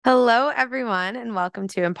Hello, everyone, and welcome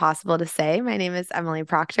to Impossible to Say. My name is Emily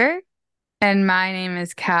Proctor. And my name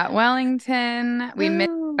is Kat Wellington. We missed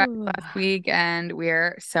you guys Ooh. last week, and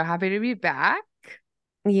we're so happy to be back.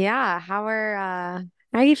 Yeah, how are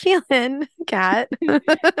you feeling, Kat? Yeah,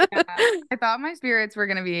 I thought my spirits were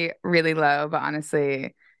going to be really low, but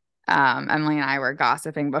honestly, Emily and I were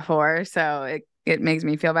gossiping before, so it makes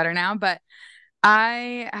me feel better now. But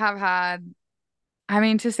I have had, I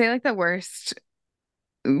mean, to say like the worst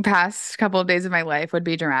past couple of days of my life would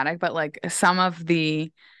be dramatic, but like some of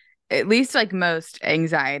the at least like most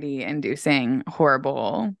anxiety inducing,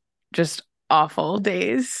 horrible, just awful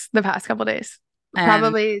days the past couple days. And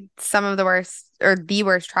Probably some of the worst or the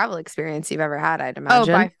worst travel experience you've ever had, I'd oh,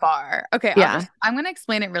 imagine. by far. Okay, Yeah. I'm gonna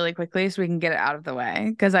explain it really quickly so we can get it out of the way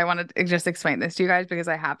because I want to just explain this to you guys because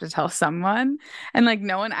I have to tell someone and like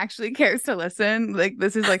no one actually cares to listen. Like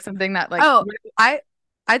this is like something that like Oh, I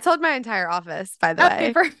I told my entire office, by the okay,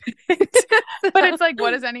 way. perfect. But it's like,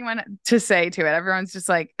 what does anyone to say to it? Everyone's just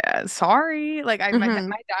like, sorry. Like, Hmm. my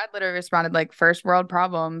dad literally responded like, first world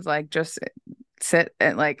problems, like just sit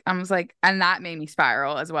and like, I was like, and that made me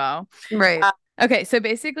spiral as well. Right. Okay, so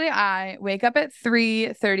basically, I wake up at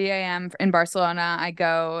 3:30 a.m. in Barcelona. I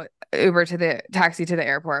go Uber to the taxi to the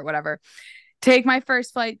airport, whatever. Take my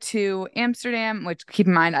first flight to Amsterdam, which keep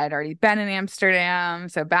in mind I'd already been in Amsterdam.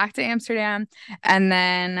 So back to Amsterdam. And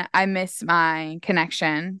then I miss my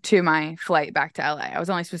connection to my flight back to LA. I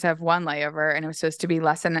was only supposed to have one layover and it was supposed to be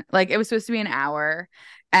less than like it was supposed to be an hour.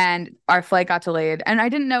 And our flight got delayed. And I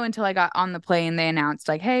didn't know until I got on the plane, they announced,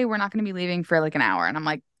 like, hey, we're not going to be leaving for like an hour. And I'm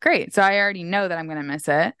like, great. So I already know that I'm going to miss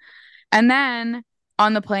it. And then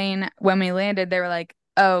on the plane, when we landed, they were like,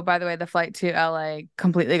 oh, by the way, the flight to LA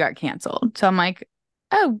completely got canceled. So I'm like,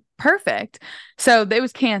 oh, perfect. So it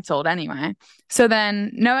was canceled anyway. So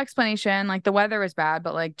then no explanation. Like the weather was bad,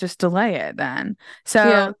 but like just delay it then. Yeah.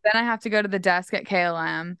 So then I have to go to the desk at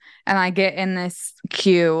KLM and I get in this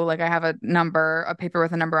queue. Like I have a number, a paper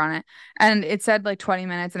with a number on it. And it said like 20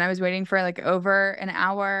 minutes and I was waiting for like over an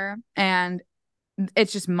hour and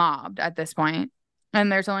it's just mobbed at this point.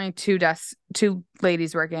 And there's only two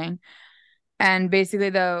ladies working. And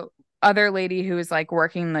basically the other lady who was like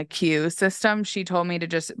working the queue system, she told me to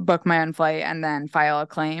just book my own flight and then file a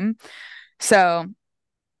claim. So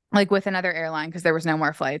like with another airline, because there was no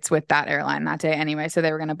more flights with that airline that day anyway. So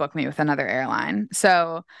they were going to book me with another airline.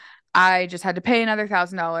 So I just had to pay another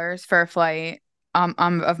 $1,000 for a flight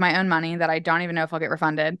of my own money that I don't even know if I'll get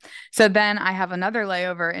refunded. So then I have another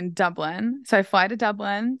layover in Dublin. So I fly to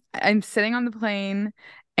Dublin. I'm sitting on the plane,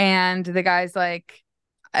 and the guy's like,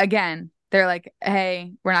 again, they're like,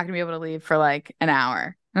 "Hey, we're not gonna be able to leave for like an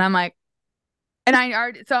hour," and I'm like. And I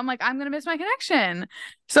already, so I'm like, I'm gonna miss my connection.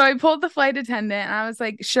 So I pulled the flight attendant and I was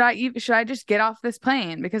like, should I just get off this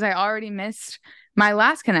plane? Because I already missed my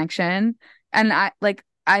last connection and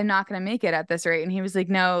I'm not gonna make it at this rate. And he was like,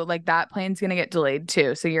 no, like that plane's gonna get delayed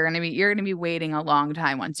too. So you're gonna be waiting a long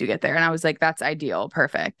time once you get there. And I was like, that's ideal,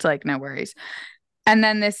 perfect, like no worries. And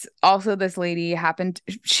then this lady happened.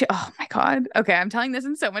 Oh my God. Okay, I'm telling this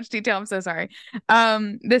in so much detail. I'm so sorry.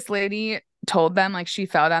 This lady told them like she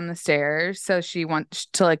fell down the stairs, so she wants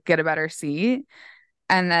to like get a better seat,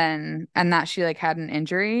 and that she like had an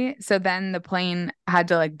injury. So then the plane had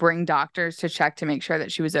to like bring doctors to check to make sure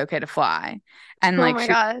that she was okay to fly. And Oh like my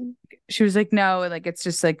God. she was like, no, like it's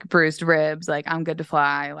just like bruised ribs, like I'm good to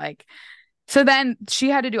fly. Like so then she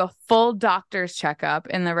had to do a full doctor's checkup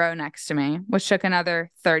in the row next to me, which took another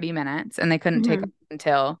 30 minutes, and they couldn't take off Hmm.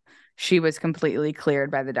 until she was completely cleared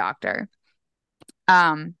by the doctor.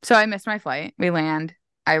 So I missed my flight. We land.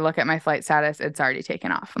 I look at my flight status, it's already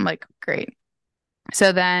taken off. I'm like, great.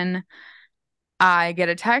 So then I get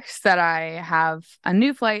a text that I have a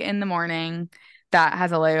new flight in the morning that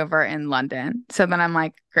has a layover in London. So then I'm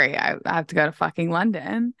like, great, I have to go to fucking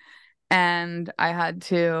London. And I had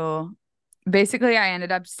to basically I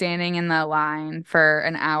ended up standing in the line for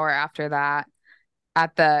an hour after that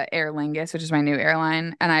at the Aer Lingus, which is my new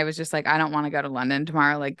airline. And I was just like, I don't want to go to London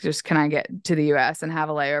tomorrow. Like, just can I get to the US and have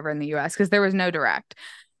a layover in the US? Because there was no direct.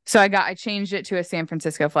 So I changed it to a San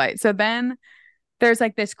Francisco flight. So then there's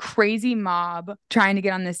like this crazy mob trying to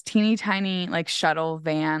get on this teeny tiny like shuttle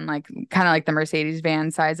van, like kind of like the Mercedes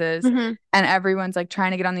van sizes. Hmm. And everyone's like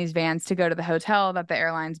trying to get on these vans to go to the hotel that the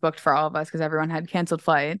airlines booked for all of us because everyone had canceled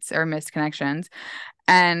flights or missed connections.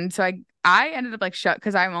 And so I ended up like shut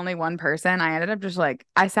because I'm only one person. I ended up just like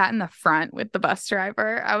I sat in the front with the bus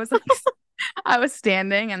driver. I was like I was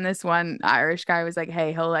standing and this one Irish guy was like,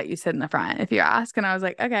 "Hey, he'll let you sit in the front if you ask." And I was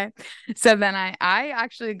like, "Okay." So then I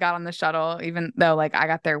actually got on the shuttle, even though like I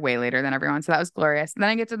got there way later than everyone. So that was glorious. And then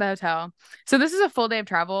I get to the hotel. So this is a full day of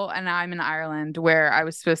travel, and now I'm in Ireland where I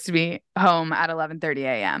was supposed to be home at 11:30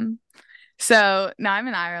 a.m. So now I'm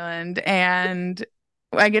in Ireland and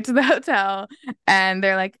I get to the hotel and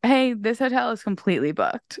they're like, "Hey, this hotel is completely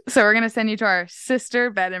booked. So we're going to send you to our sister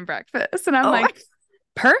bed and breakfast." And I'm Oh my, like,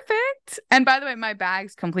 "Perfect." And by the way, my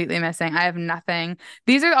bag's completely missing. I have nothing.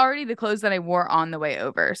 These are already the clothes that I wore on the way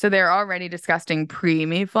over. So they're already disgusting pre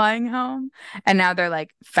me flying home. And now they're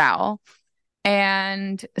like foul.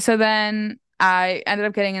 And so then I ended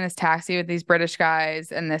up getting in this taxi with these British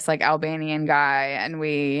guys and this like Albanian guy, and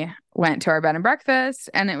we went to our bed and breakfast,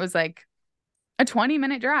 and it was like a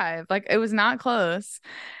 20-minute drive. Like it was not close.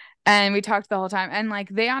 And we talked the whole time. And like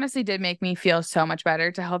they honestly did make me feel so much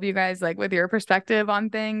better to help you guys like with your perspective on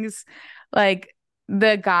things. Like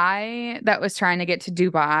the guy that was trying to get to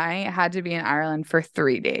Dubai had to be in Ireland for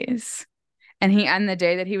 3 days. And the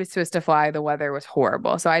day that he was supposed to fly, the weather was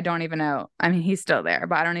horrible. So I don't even know. I mean, he's still there,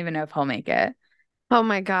 but I don't even know if he'll make it. oh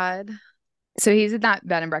my God. So he's at that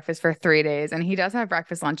bed and breakfast for 3 days, and he does have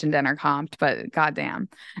breakfast, lunch, and dinner comped, but goddamn.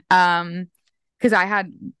 Because I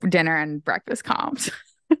had dinner and breakfast comped.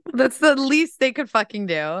 That's the least they could fucking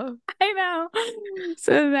do. I know.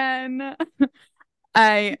 So then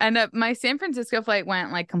I end up my San Francisco flight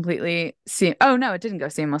went like completely oh no, it didn't go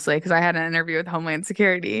seamlessly because I had an interview with Homeland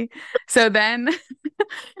Security. So then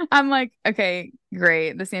I'm like, okay,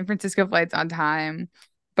 great. The San Francisco flight's on time.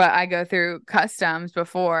 But I go through customs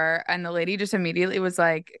before, and the lady just immediately was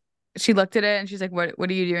like, she looked at it and she's like, what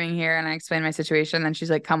are you doing here? And I explained my situation. Then she's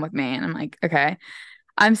like, come with me. And I'm like, okay.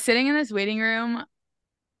 I'm sitting in this waiting room.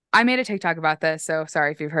 I made a TikTok about this, so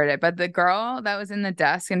sorry if you've heard it. But the girl that was in the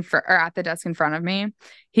desk or at the desk in front of me,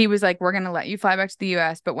 he was like, "We're gonna let you fly back to the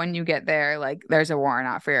U.S., but when you get there, like, there's a warrant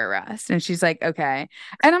out for your arrest." And she's like, "Okay."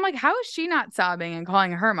 And I'm like, "How is she not sobbing and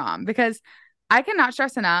calling her mom?" Because I cannot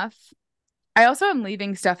stress enough. I also am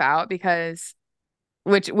leaving stuff out because,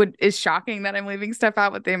 which would is shocking that I'm leaving stuff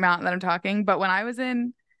out with the amount that I'm talking. But when I was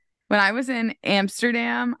in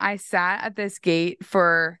Amsterdam, I sat at this gate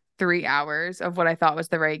for 3 hours of what I thought was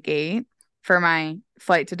the right gate for my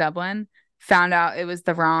flight to Dublin. Found out it was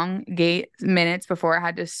the wrong gate minutes before I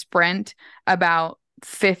had to sprint about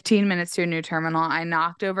 15 minutes to a new terminal. I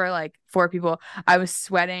knocked over like four people. I was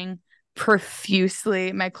sweating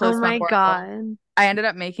profusely. My Oh clothes smelled my horrible. God. I ended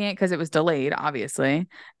up making it because it was delayed, obviously.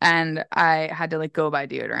 And I had to like go buy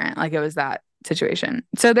deodorant. Like it was that situation.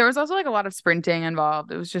 So there was also like a lot of sprinting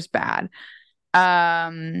involved. It was just bad.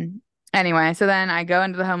 Um, anyway, so then I go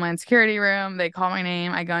into the Homeland Security room. They call my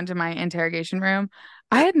name. I go into my interrogation room.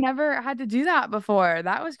 I had never had to do that before.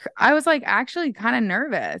 I was like actually kind of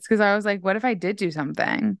nervous because I was like, what if I did do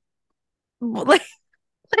something? Like,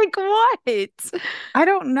 like what? I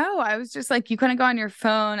don't know. I was just like, you couldn't go on your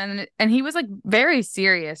phone, and he was like very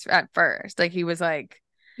serious at first. Like he was like,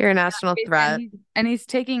 You're a national and threat. he's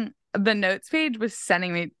taking the notes page was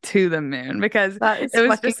sending me to the moon because That is it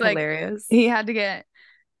was fucking just like hilarious. he had to get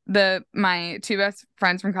my two best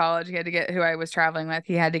friends from college. He had to get who I was traveling with.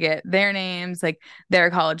 He had to get their names, like their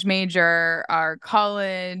college major, our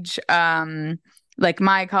college, like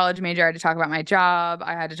my college major. I had to talk about my job.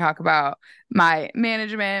 I had to talk about my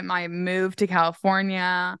management, my move to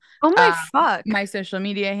California, Oh my um, fuck. my social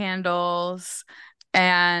media handles,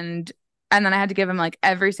 and and then I had to give him like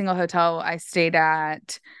every single hotel I stayed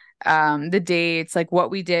at, the dates, like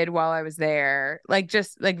what we did while I was there, like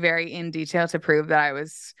just like very in detail to prove that I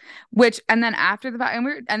was, which, and then after the fact,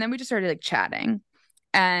 and then we just started like chatting.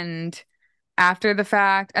 And after the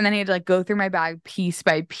fact, and then he had to like go through my bag piece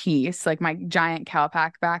by piece, like my giant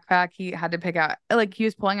Calpac backpack. He had to pick out, like, he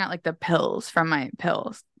was pulling out like the pills from my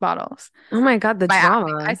pills bottles. Oh my God, the My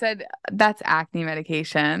acne. I drama. said, that's acne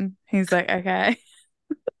medication. He's like, okay.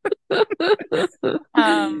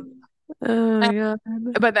 Um, Oh my God.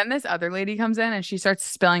 But then this other lady comes in and she starts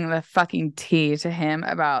spilling the fucking tea to him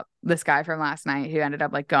about this guy from last night who ended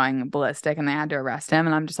up like going ballistic and they had to arrest him.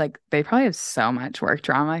 And I'm just like, they probably have so much work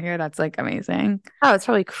drama here. That's like amazing. Oh, it's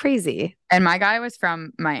probably crazy. And my guy was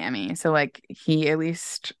from Miami. So like he at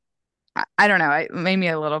least, I don't know, it made me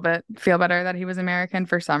a little bit feel better that he was American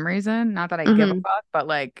for some reason. Not that I give a Hmm. fuck, but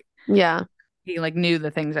like Yeah. he like knew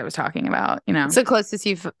the things I was talking about, you know? It's the closest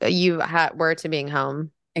you had were to being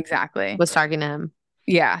home Exactly. was talking to him.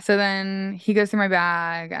 Yeah. So then he goes through my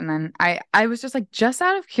bag, and then I was just like, just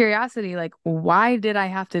out of curiosity, like, why did I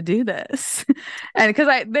have to do this? And because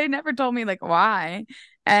they never told me like why.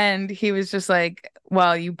 And he was just like,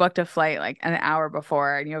 well, you booked a flight like an hour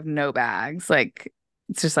before and you have no bags. Like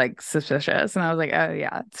it's just like suspicious. And I was like, oh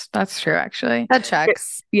yeah, that's true actually. That It-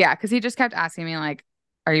 checks. yeah, because he just kept asking me like,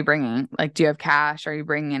 are you bringing like, do you have cash? Are you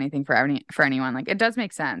bringing anything for anyone? Like, it does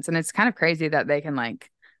make sense, and it's kind of crazy that they can like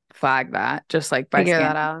flag that just like by Figure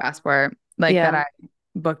scanning that the out. passport, like that Yeah. I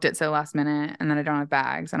booked it so last minute and then I don't have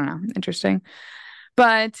bags. I don't know, interesting.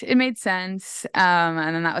 But it made sense. And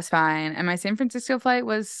then that was fine. And my San Francisco flight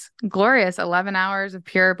was glorious, 11 hours of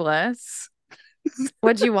pure bliss.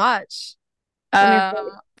 What'd you watch on your flight? Um,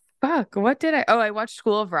 fuck, what did I? Oh, I watched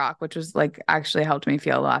School of Rock, which was like actually helped me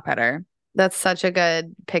feel a lot better. That's such a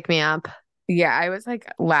good pick me up. Yeah, I was like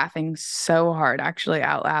laughing so hard actually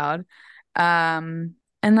out loud.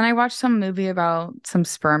 And then I watched some movie about some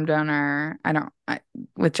sperm donor.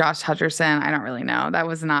 With Josh Hutcherson. I don't really know. That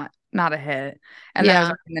was not a hit. And then I was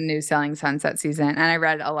Yeah. watching the new Selling Sunset season, and I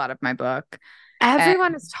read a lot of my book. And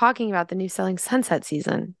Everyone is talking about the new Selling Sunset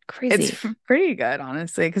season. it's Crazy. pretty good,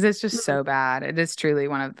 honestly, because it's just Mhm. so bad. It is truly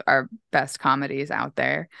one of our best comedies out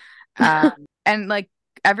there. Um, and like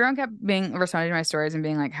everyone kept being responding to my stories and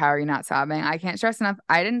being like, "How are you not sobbing?" I can't stress enough.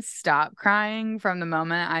 I didn't stop crying from the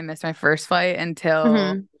moment I missed my first flight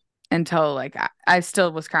until like I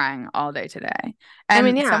still was crying all day today. I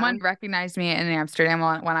mean, And yeah. someone recognized me in Amsterdam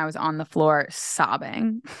when I was on the floor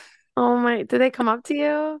sobbing. Oh my, did they come up to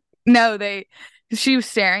you? No, she was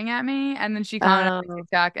staring at me, and then she commented on my Oh,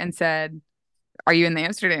 TikTok and said, "Are you in the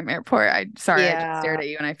Amsterdam airport? Sorry, I just stared yeah. at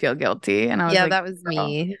you and I feel guilty." And I was Yeah, like, that was "Girl."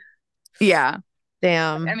 me. Yeah. I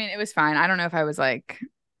Damn. mean, it was fine. I don't know if I was like,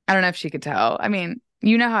 I don't know if she could tell. I mean,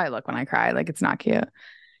 you know how I look when I cry. Like, it's not cute.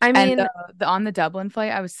 I And mean, on the Dublin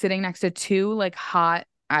flight, I was sitting next to two like hot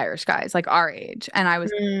Irish guys, like our age, and I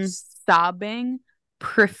was mm, sobbing,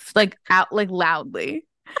 like out, like loudly,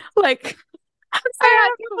 like I'm sorry, I I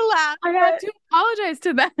don't mean to laugh, I had but to apologize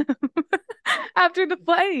to them after the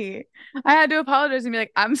flight. I had to apologize and be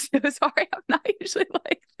like, I'm so sorry. I'm not usually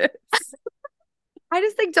like this. I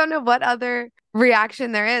just like don't know what other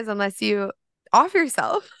reaction there is unless you off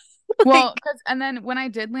yourself. Well, Like, and then when I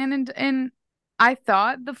did land I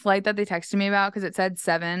thought the flight that they texted me about, because it said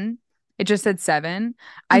 7, it just said 7.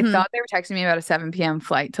 I mhm. thought they were texting me about a 7 p.m.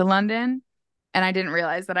 flight to London, and I didn't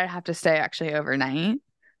realize that I'd have to stay actually overnight.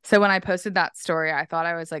 So when I posted that story, I thought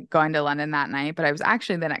I was like going to London that night, but I was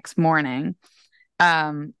actually the next morning.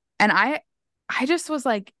 And I just was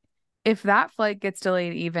like, if that flight gets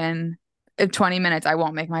delayed even 20 minutes, I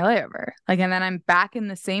won't make my layover. Like, and then I'm back in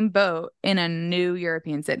the same boat in a new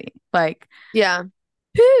European city. Like, Yeah.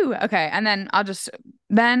 whew, okay. And then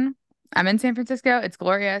I'm in San Francisco. It's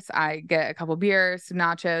glorious. I get a couple beers, some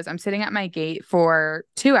nachos. I'm sitting at my gate for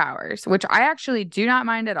 2 hours, which I actually do not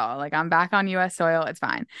mind at all. Like, I'm back on US soil. It's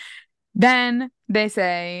fine. Then they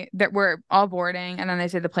say that we're all boarding, and then they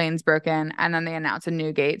say the plane's broken, and then they announce a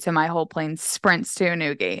new gate. So my whole plane sprints to a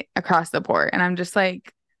new gate across the port. And I'm just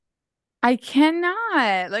like, I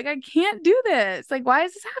cannot, like, I can't do this. Like, why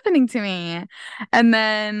is this happening to me? And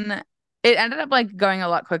then it ended up like going a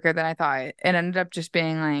lot quicker than I thought. It ended up just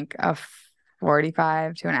being like a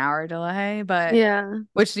 45 to an hour delay, but Yeah.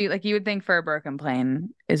 which you would think for a broken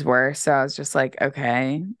plane is worse. So I was just like,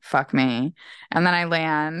 okay, fuck me. And then I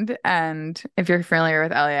land, and if you're familiar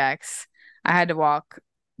with LAX, I had to walk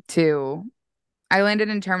to I landed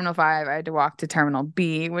in Terminal 5. I had to walk to Terminal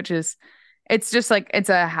B, which is it's just like it's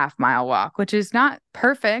a half-mile walk, which is not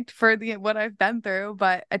perfect for the what I've been through,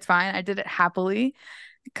 but it's fine. I did it happily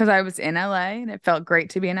because I was in LA and it felt great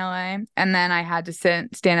to be in LA. And then I had to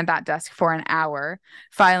stand at that desk for an hour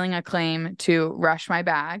filing a claim to rush my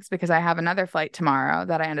bags because I have another flight tomorrow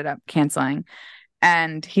that I ended up canceling.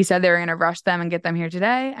 And he said they were going to rush them and get them here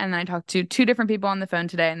today. And then I talked to two different people on the phone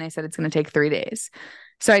today, and they said it's going to take 3 days.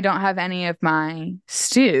 So I don't have any of my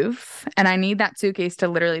stoof, and I need that suitcase to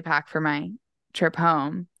literally pack for my trip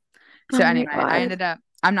home. Oh So my anyway, God.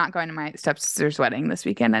 I'm not going to my stepsister's wedding this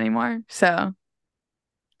weekend anymore. So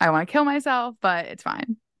I want to kill myself, but it's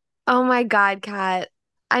fine. Oh my God, Kat.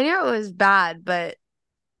 I knew it was bad, but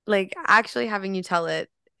like actually having you tell it,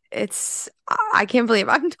 I can't believe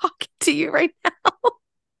I'm talking to you right now.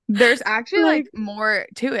 There's actually like Like, more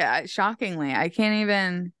to it. Shockingly,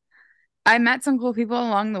 I met some cool people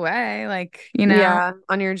along the way. Like, yeah,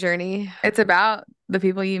 on your journey. it's about the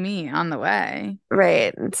people you meet on the way.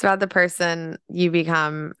 Right. It's about the person you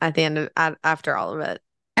become at the end of after all of it.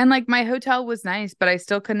 And like my hotel was nice, but I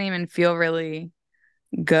still couldn't even feel really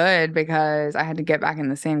good because I had to get back in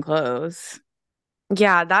the same clothes.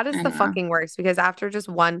 Yeah, that is I the know. fucking worst because after just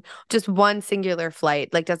one singular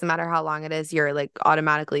flight, like doesn't matter how long it is, you're like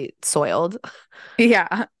automatically soiled.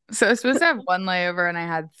 Yeah. So I was supposed to have one layover and I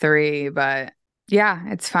had three, but yeah,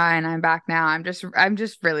 it's fine. I'm back now. I'm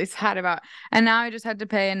just really sad about, and now I just had to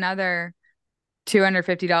pay another.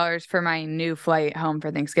 $250 for my new flight home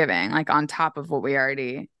for Thanksgiving, like on top of what we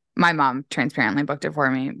already, my mom transparently booked it for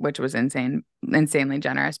me, which was insanely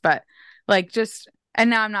generous. But like just, and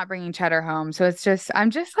now I'm not bringing cheddar home. So it's just,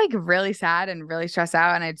 I'm just like really sad and really stressed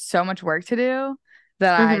out. And I had so much work to do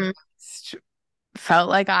that I Hmm. just felt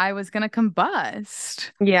like I was going to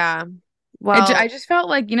combust. Yeah. Well, I just felt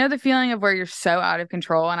like, the feeling of where you're so out of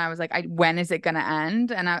control. And I was like, when is it going to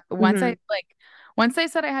end? And mhm. once they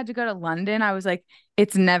said I had to go to London, I was like,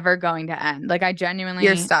 it's never going to end. Like, You're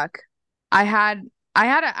genuinely, stuck. I had, I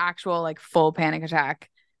had an actual like full panic attack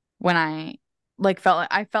when I felt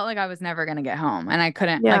like I was never going to get home and Yeah. I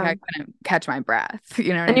couldn't catch my breath.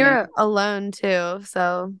 You know what And I mean? you're alone too.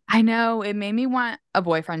 So, I know it made me want a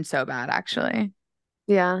boyfriend so bad, actually.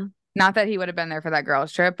 yeah. Not that he would have been there for that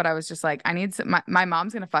girls' trip, but I was just like, I need my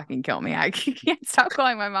mom's gonna fucking kill me. I can't stop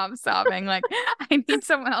calling my mom sobbing. Like, I need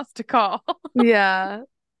someone else to call. Yeah.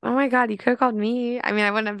 Oh my God, you could have called me. I mean,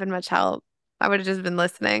 I wouldn't have been much help. I would have just been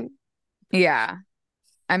listening. Yeah.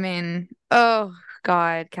 I mean, Oh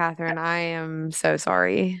God, Catherine, I am so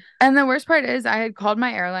sorry. and the worst part is I had called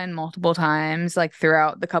my airline multiple times, like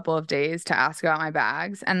throughout the couple of days to ask about my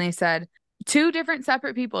bags. And they said two different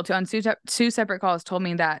separate people on two separate calls told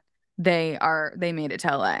me that they made it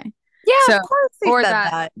to LA. Yeah, So, of course they or said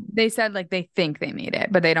that that. they said like they think they made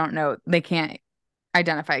it, but they don't know, they can't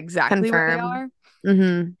identify exactly where they Confirm. are.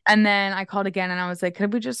 Mm-hmm. And then I called again and I was like,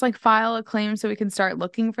 could we just like file a claim so we can start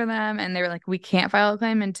looking for them? And they were like, we can't file a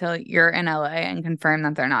claim until you're in LA and confirm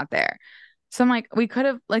that they're not there. So I'm like, they could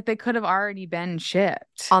have already been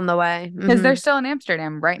shipped On the way. because they're Mm-hmm. still in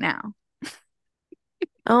Amsterdam right now.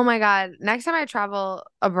 Oh my God. Next time I travel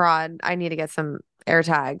abroad, I need to get some air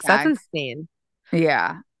tags. That's Bags. insane.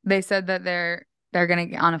 Yeah. They said that they're gonna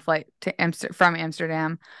get on a flight to from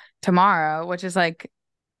Amsterdam tomorrow, which is like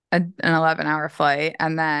an 11-hour flight,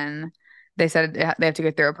 and then they said they have to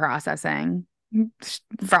go through a processing.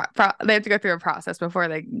 They have to go through a process before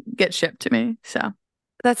they get shipped to me. So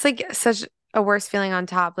That's like such a worse feeling on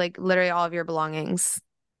top, like literally all of your belongings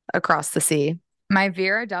across the sea. my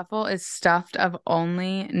Vera duffel is stuffed of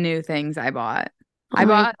only new things I bought. Oh I my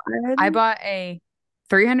bought I God. bought a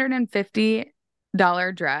 $350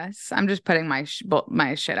 dress. I'm just putting my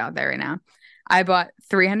shit out there right now. I bought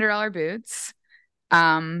 $300 boots.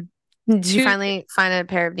 Um, Did you two finally find a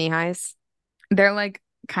pair of knee highs? they're like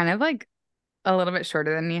kind of like a little bit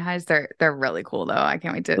shorter than knee highs. They're really cool though. I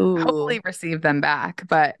can't wait to Ooh. hopefully receive them back.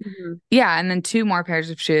 But Mhm. yeah, and then two more pairs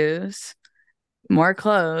of shoes, more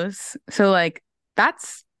clothes. So like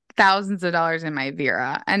that's thousands of dollars in my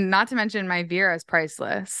Vera. And not to mention my Vera is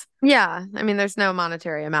priceless. Yeah. I mean, there's no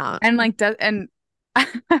monetary amount. And like does and I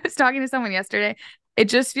was talking to someone yesterday. It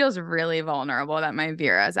just feels really vulnerable that my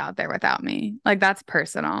Vera is out there without me. Like that's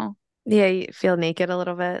personal. Yeah, you feel naked a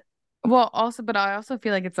little bit. Well, also, but I also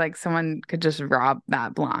feel like it's like someone could just rob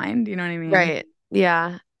that blind. You know what I mean? Right.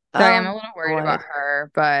 Yeah. So I am Oh, a little worried about would.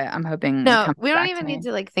 her, but I'm hoping it No, comes we don't back to even need me.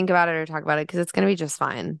 to like think about it or talk about it because it's gonna be just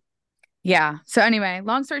fine. Yeah. So anyway,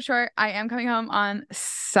 long story short, I am coming home on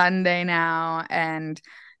Sunday now. And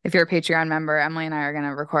if you're a Patreon member, Emily and I are going to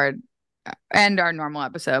record and our normal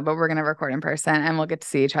episode, but we're going to record in person and we'll get to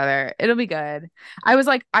see each other. It'll be good. I was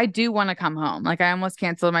like, I do want to come home. Like, I almost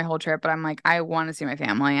canceled my whole trip, but I'm like, I want to see my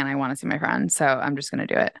family and I want to see my friends. So I'm just going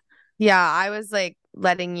to do it. Yeah, I was like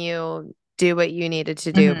letting you do what you needed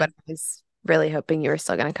to do, but Mhm. I was really hoping you were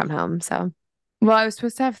still gonna come home. So Well, I was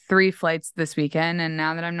supposed to have 3 flights this weekend, and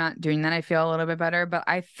now that I'm not doing that, I feel a little bit better. But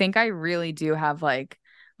I think I really do have like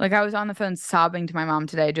I was on the phone sobbing to my mom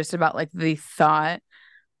today just about like the thought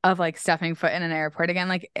of like stepping foot in an airport again.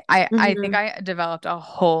 Like I think mhm. I developed a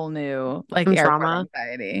whole new like Some airport trauma.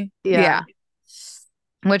 anxiety. Yeah, Yeah.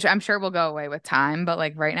 which I'm sure will go away with time. But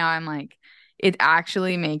like right now, I'm like it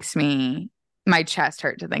actually makes me my chest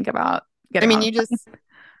hurt to think about I getting mean, on.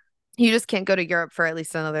 you just can't go to Europe for at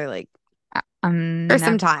least another like I'm or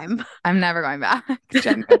some never time I'm never going back.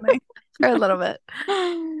 Genuinely. for a little bit.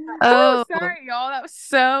 Oh, Oh, sorry, y'all. That was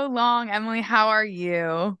so long. Emily, how are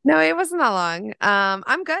you? no, it wasn't that long.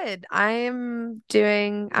 I'm good. I'm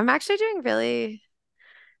actually doing really,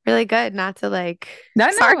 really good. Not to like,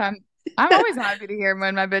 No, sorry. no, I'm always happy to hear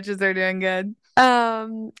when my bitches are doing good. I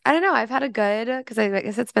don't know. I've had a good, because I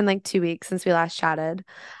guess it's been like 2 weeks since we last chatted.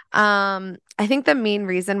 I think the main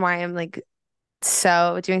reason why I'm like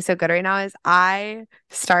so doing so good right now is I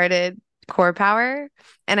started core power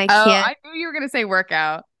and I Oh, can't, I knew you were gonna say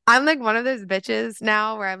workout. I'm like one of those bitches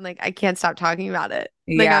now where I'm like, I can't stop talking about it.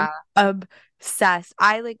 Like I'm Yeah, obsessed.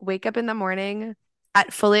 I like wake up in the morning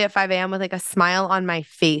at fully at 5 a.m. with like a smile on my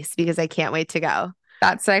face because I can't wait to go.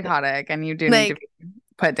 that's psychotic, and you do need to Like be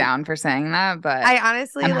put down for saying that, but I I'm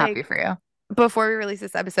honestly happy like for you. before we release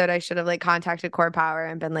this episode, I should have like contacted Core Power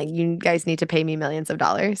and been like, you guys need to pay me millions of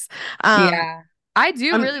dollars. Um, Yeah. I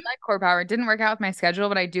do um really like core power. It didn't work out with my schedule,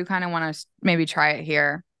 but I do kind of want to maybe try it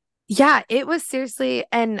here. yeah, it was seriously,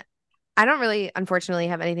 and I don't really, unfortunately,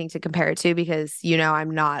 have anything to compare it to because,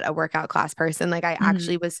 I'm not a workout class person. Like, I Hmm.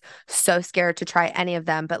 actually was so scared to try any of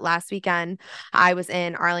them. But last weekend, I was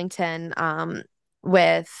in Arlington,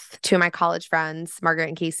 with two of my college friends, Margaret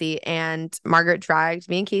and Casey, and Margaret dragged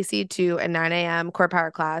me and Casey to a 9 a.m. core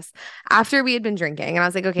power class after we had been drinking. And I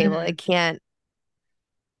was like, okay, well, Hmm. it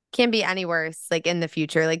can't be any worse, like in the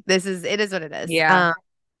future. Like, it is what it is. Yeah.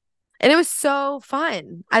 And it was so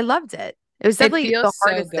fun. I loved it. It was It definitely the feels so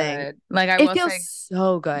hardest thing. good. Like I It will feels say,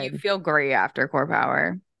 so you good. feel great after core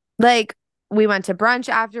power. Like we went to brunch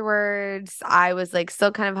afterwards. I was like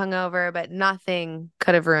still kind of hungover, but nothing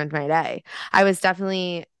could have ruined my day. I was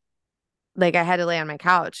definitely like I had to lay on my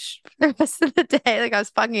couch for the rest of the day. Like I was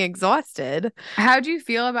fucking exhausted. How do you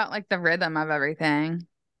feel about like the rhythm of everything?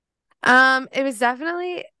 It was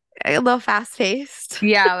definitely a little fast paced.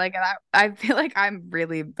 Yeah, like I feel like I'm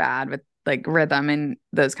really bad with like rhythm in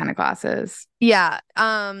those kind of classes. Yeah.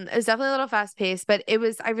 It was definitely a little fast paced, but I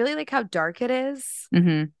really like how dark it is.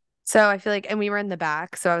 Hmm. So I feel like, and we were in the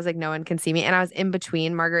back, so I was like, no one can see me. And I was in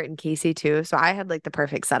between Margaret and Casey too. So I had like the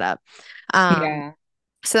perfect setup. Um, Yeah.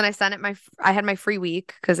 so then I had my free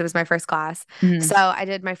week because it was my first class. Hmm. So I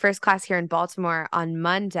did my first class here in Baltimore on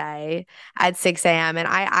Monday at 6 a.m. And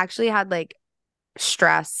I actually had like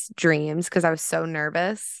stress dreams because I was so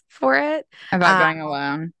nervous for it. About Uh, going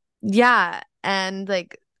alone. yeah. And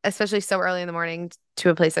like, especially so early in the morning to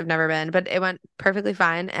a place I've never been, but it went perfectly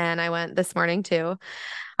fine. And I went this morning too.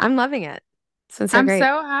 I'm loving it. It's been so I'm great.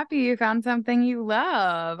 so happy you found something you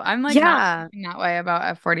love. I'm like not Yeah. feeling that way about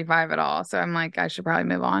F45 at all. So I'm like, I should probably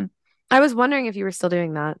move on. I was wondering if you were still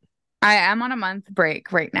doing that. I am on a month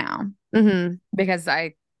break right now Hmm. because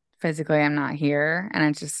I physically am not here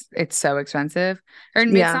and it's so expensive. Or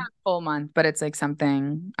it's Yeah. not a full month, but it's like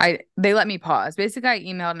something they let me pause. Basically, I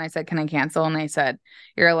emailed and I said, "Can I cancel?" And they said,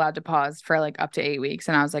 "You're allowed to pause for like up to 8 weeks."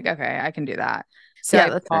 And I was like, "Okay, I can do that." So Yeah, I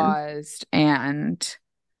that's fine. paused and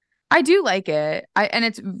I do like it. And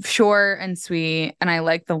it's short and sweet, and I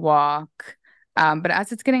like the walk. But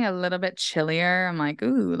as it's getting a little bit chillier, I'm like,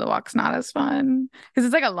 ooh, the walk's not as fun because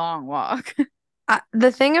it's like a long walk.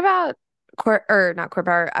 The thing about court or not court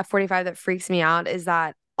power at 45 that freaks me out is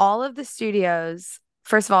that all of the studios,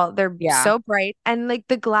 first of all, they're Yeah. so bright and like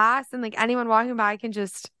the glass and like anyone walking by can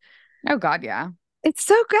just Oh God, yeah. that's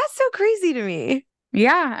so crazy to me.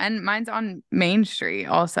 Yeah, and mine's on Main Street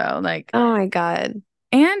also. Like, Oh my God.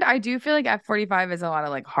 and I do feel like F45 is a lot of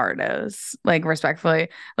like hardos, like respectfully.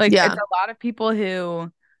 Like it's Yeah. a lot of people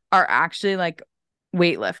who are actually like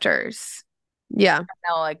weightlifters. Yeah.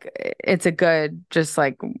 They'll like it's a good just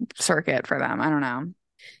like circuit for them. I don't know.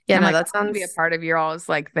 Yeah, I'm no, like, I want to be a part of your all's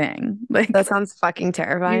like thing. that Like sounds fucking you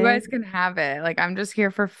terrifying. guys can have it. Like I'm just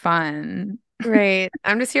here for fun. Right.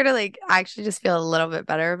 I'm just here to like actually just feel a little bit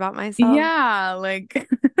better about myself. Yeah, like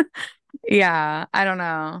yeah, I don't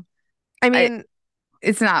know. I I mean,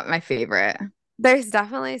 it's not my favorite. there's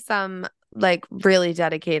definitely some like really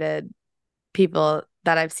dedicated people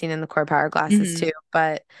that I've seen in the core power classes Hmm. too,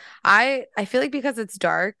 but I feel like because it's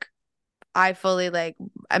dark, I fully like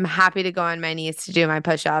I'm happy to go on my knees to do my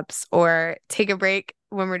push-ups or take a break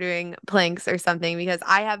when we're doing planks or something because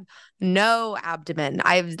I have no abdomen.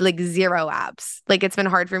 I have like zero abs. Like it's been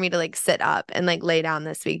hard for me to like sit up and like lay down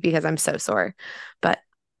this week because I'm so sore. But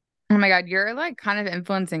Oh my God, you're like kind of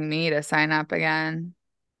influencing me to sign up again.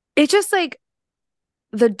 it's just like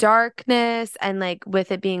the darkness and like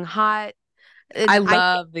with it being hot. I And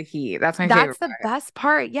love the heat. That's my that's favorite the part. best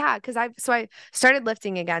part. Yeah. I started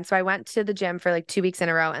lifting again. So I went to the gym for like 2 weeks in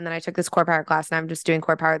a row and then I took this core power class and I'm just doing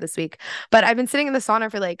core power this week. But I've been sitting in the sauna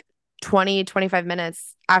for like 25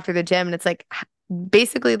 minutes after the gym. And it's like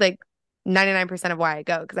basically like 99% of why I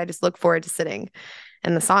go because I just look forward to sitting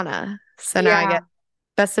in the sauna. So now I Yeah. get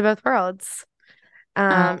best of both worlds. Oh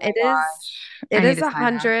my It is, gosh. I it need is to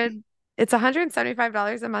sign up. it's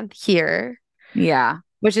 $175 a month here, Yeah.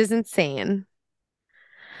 which is insane.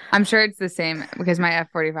 I'm sure it's the same because my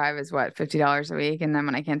F45 is what, $50 a week. And then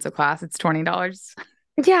when I cancel class, it's $20.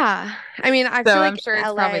 Yeah. I mean, I So feel I'm like sure in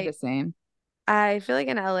it's probably LA, the same. I feel like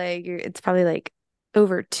in LA, it's probably like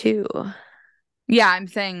over two. Yeah, I'm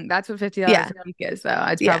saying that's what $50 Yeah. a week is, though.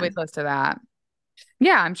 It's Yeah. probably close to that.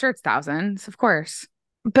 Yeah, I'm sure it's thousands, of course.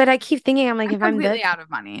 But I keep thinking, I'm like, I'm if I'm this, completely out of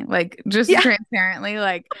money. Like, just yeah. transparently,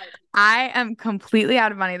 like I am completely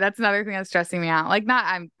out of money. That's another thing that's stressing me out. Like,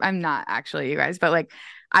 not I'm not actually, you guys, but like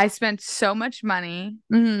I spent so much money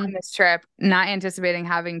on Hmm. this trip, not anticipating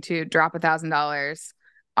having to drop $1,000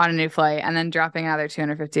 on a new flight and then dropping another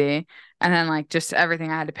 250 and then like just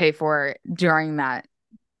everything I had to pay for during that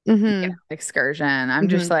Mm-hmm. excursion. I'm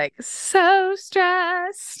just Mm-hmm. like so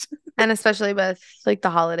stressed. And especially with like the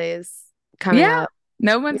holidays coming Yeah, up.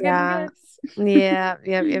 no one's getting Yeah. gifts. Yeah.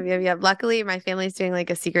 Yep. Yep. Yep. Yep. Luckily, my family's doing like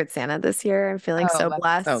a Secret Santa this year. I'm feeling Oh, so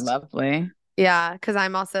that's so blessed. lovely. Yeah. Cause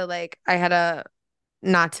I'm also like, I had a,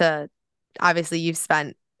 not to, obviously, you've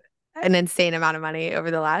spent an insane amount of money over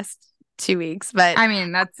the last 2 weeks, but I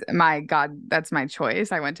mean, that's my God, that's my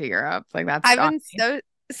choice. I went to Europe. Like that's I've on been me.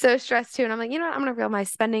 so stressed too. And I'm like, you know what? I'm gonna reel my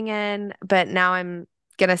spending in, but now I'm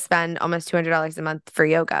gonna spend almost $200 a month for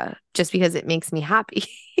yoga just because it makes me happy.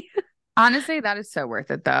 Honestly, that is so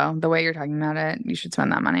worth it though. The way you're talking about it, you should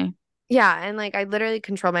spend that money. Yeah, and like I literally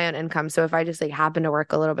control my own income. So if I just like happen to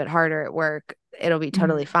work a little bit harder at work, it'll be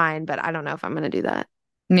totally Mhm. fine. But I don't know if I'm gonna do that.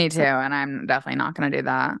 Me too, So and I'm definitely not gonna do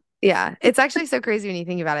that. yeah, it's actually so crazy when you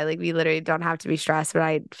think about it. Like we literally don't have to be stressed, but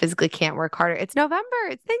I physically can't work harder. It's November.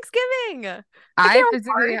 It's Thanksgiving. I I can't work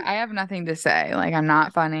physically, hard. I have nothing to say. Like I'm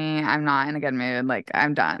not funny. I'm not in a good mood. Like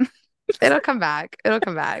I'm done. It'll come back. It'll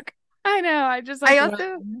come back. I know. I just I like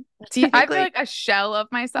also, do you I think feel like like a shell of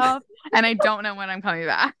myself, and I don't know when I'm coming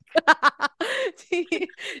back. do you,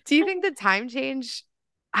 do you think the time change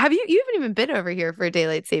you haven't even been over here for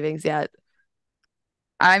daylight savings yet?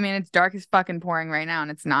 I mean, it's dark as fucking pouring right now,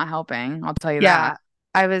 and it's not helping. I'll tell you that. Yeah.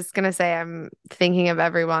 I was gonna say I'm thinking of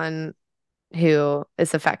everyone who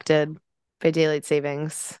is affected by daylight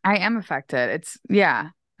savings. I am affected. It's yeah.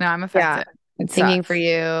 No, I'm Yeah. affected. It Thinking for sucks.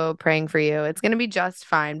 you, praying for you. It's gonna be just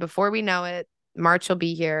fine. Before we know it, March will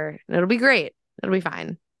be here and it'll be great. It'll be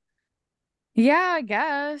fine. Yeah, I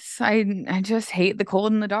guess. I just hate the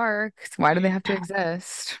cold and the dark. Why do they have to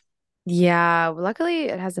exist? Yeah, luckily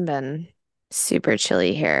it hasn't been super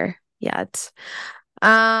chilly here yet.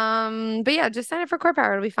 But yeah, just sign up for Core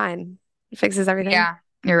Power. It'll be fine. It fixes everything. Yeah,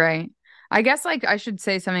 you're right. I guess like I should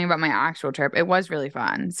say something about my actual trip. It was really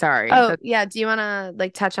fun. Sorry. Oh, yeah. Do you want to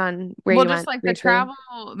like touch on where Well, you just went like the briefly? travel,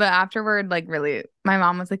 the afterward, like really, my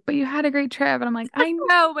mom was like, "But you had a great trip," and I'm like, "I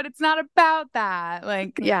know, but it's not about that."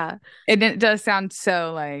 Like, Yeah. it does sound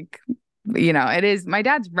so like, it is. My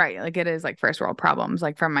dad's right. Like, it is like first world problems.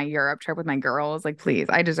 Like from my Europe trip with my girls. Like, please,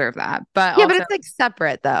 I deserve that. But Yeah, but also, it's like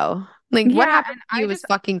separate though. Like what yeah, happened and to you was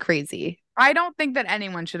fucking crazy. I don't think that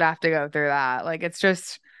anyone should have to go through that. Like, it's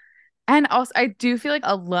just. And also, I do feel like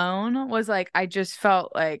alone was like, I just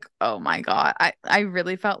felt like, oh my God. I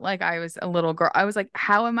really felt like I was a little girl. I was like,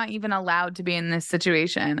 how am I even allowed to be in this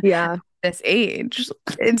situation at Yeah. this age?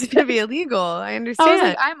 It's gonna be illegal. I I was like,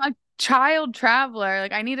 understand. I'm a child traveler.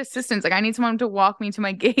 Like, I need assistance. Like, I need someone to walk me to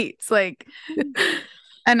my gates. Like,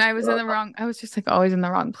 and I was just like always in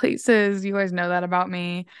the wrong places. You guys know that about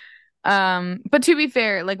me. But to be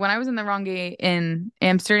fair, like when I was in the wrong gate in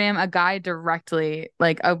Amsterdam, a guy directly,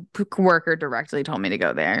 like a worker directly told me to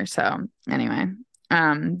go there. So anyway,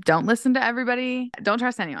 don't listen to everybody. Don't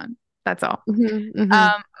trust anyone. That's all. Hmm. Hmm.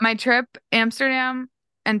 My trip, Amsterdam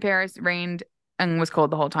and Paris rained and was cold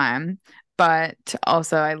the whole time. But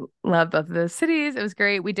also I love both of those cities. It was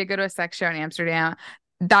great. We did go to a sex show in Amsterdam.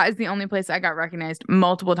 That is the only place I got recognized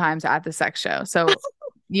multiple times at the sex show. So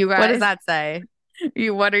you What does guys that say?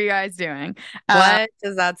 what are you guys doing? Um, What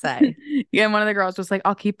does that say? yeah, and one of the girls was like,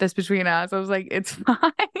 I'll keep this between us. I was like, it's fine.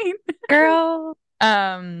 Girl.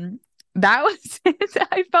 Um, that was it.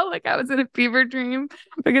 I felt like I was in a fever dream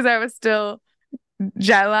because I was still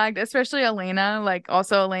jet lagged, especially Elena. Like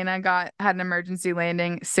also Elena had an emergency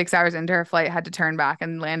landing 6 hours into her flight, had to turn back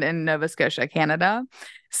and land in Nova Scotia, Canada.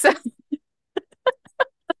 So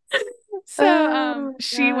Oh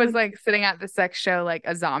she was God. like sitting at the sex show like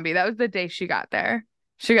a zombie. That was the day she got there.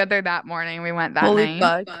 She got there that morning. We went that Holy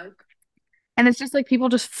night. fuck. And it's just like people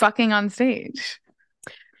just fucking on stage.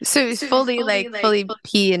 So it's fully like fully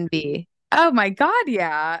P and B. Oh my God,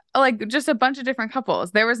 yeah. Like just a bunch of different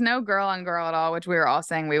couples. There was no girl on girl at all, which we were all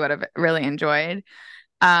saying we would have really enjoyed.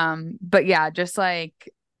 But yeah, just like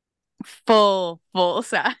full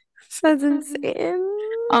sex That's insane.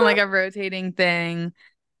 on like a rotating thing.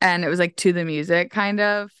 And it was like to the music kind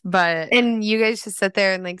of. But And you guys just sit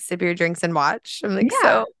there and like sip your drinks and watch. I'm like, yeah,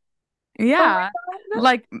 so, oh my yeah. God.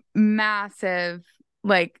 Like massive.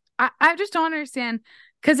 Like I just don't understand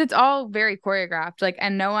because it's all very choreographed. Like,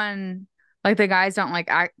 and no one, like the guys don't like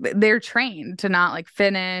act, they're trained to not like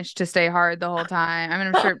finish, to stay hard the whole time. I mean,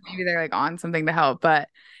 I'm sure maybe they're like on something to help, but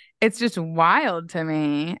it's just wild to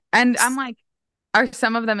me. And I'm like, are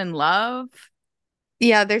some of them in love?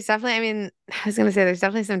 Yeah, there's definitely, I mean, I was gonna say there's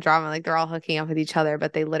definitely some drama. Like they're all hooking up with each other,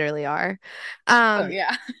 but they literally are. Oh, Um,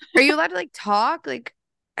 yeah. are you allowed to like talk? Like,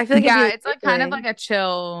 I feel like it'd be Yeah, like it's like kind of weird. like a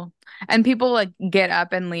chill, and people like get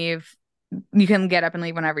up and leave. you can get up and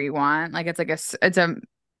leave whenever you want. Like it's a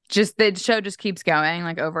just the show just keeps going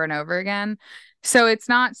like over and over again. So it's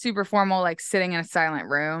not super formal, like sitting in a silent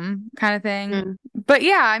room kind of thing. Mm. But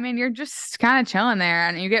yeah, I mean, you're just kind of chilling there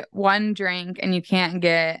and you get one drink and you can't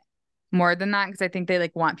get more than that because I think they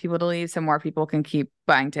like want people to leave so more people can keep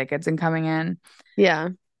buying tickets and coming in. Yeah,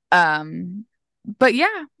 Um, but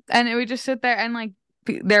yeah, and we just sit there and like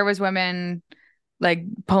there was women like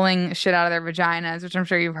pulling shit out of their vaginas, which I'm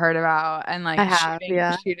sure you've heard about, and I like have.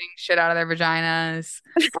 Yeah. shooting shit out of their vaginas.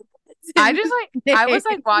 I just like I was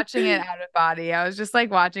like watching it out of body. I was just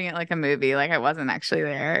like watching it like a movie. Like I wasn't actually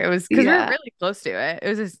there. It was because we were Yeah. really close to it. It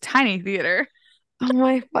was this tiny theater. Oh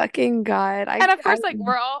my fucking God. And of course, like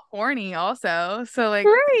we're all horny also. So like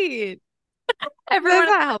Right. That's everyone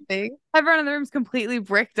not helping. everyone in the room's completely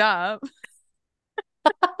bricked up.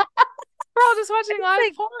 We're all just watching live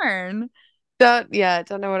Like, porn.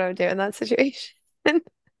 don't know what I would do in that situation. And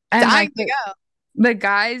Dying like to go. the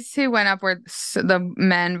guys who went up were the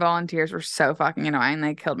men volunteers were so fucking annoying.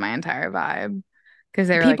 They killed my entire vibe because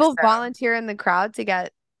they were like, People so, volunteer in the crowd to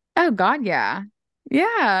get. oh God, yeah.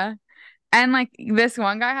 Yeah. And like this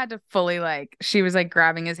one guy had to fully like she was like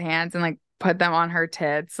grabbing his hands and like put them on her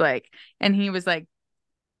tits, like, and he was like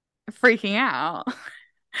freaking out. And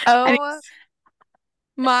Oh he's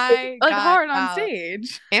my like God. hard on Wow.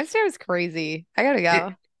 stage. Amsterdam's crazy. I gotta It,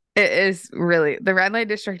 go. it is really the red light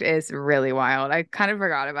district is really wild. I kind of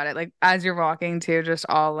forgot about it. Like as you're walking to just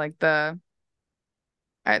all like the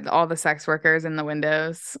all the sex workers in the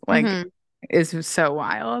windows, like Hmm. is so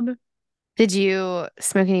wild. Did you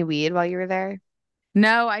smoke any weed while you were there?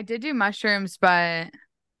 No, I did do mushrooms, but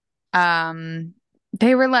um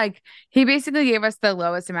they were like he basically gave us the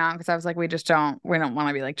lowest amount because I was like, we don't want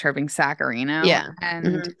to be like chirping Saccharino. Yeah.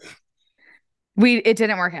 And Hmm. we it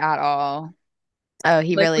didn't work at all. Oh,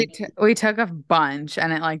 he Like really. we took a bunch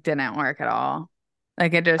and it like didn't work at all.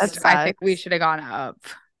 Like it That just I think we sucks. should have gone up.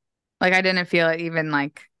 Like I didn't feel it even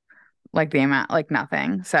like the amount like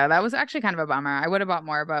nothing. So that was actually kind of a bummer. I would have bought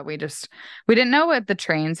more, but we didn't know what the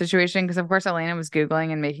train situation because of course Elena was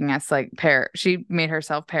Googling and making us like she made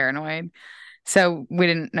herself paranoid. So we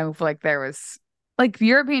didn't know if like there was like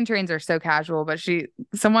European trains are so casual, but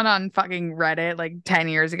someone on fucking Reddit like 10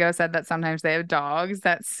 years ago said that sometimes they have dogs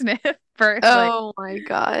that sniff for like Oh my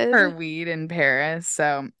for God. weed in Paris.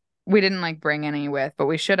 So we didn't like bring any with, but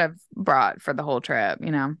we should have brought for the whole trip,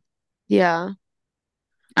 you know. Yeah.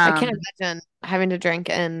 I can't Um, imagine having to drink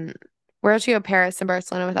in where else you go, Paris and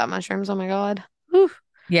Barcelona without mushrooms. Oh my God. Whew.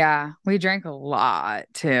 yeah, we drank a lot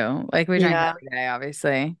too. Like we drank Yeah. every day,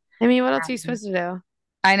 obviously. I mean, what else are you Um, supposed to do?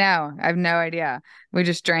 I know. I have no idea. We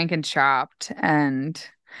just drank and chopped and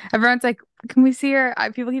everyone's like, "Can we see your?"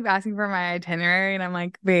 People keep asking for my itinerary, and I'm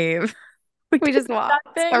like, "Babe, we We did just walked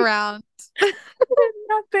nothing. around. We did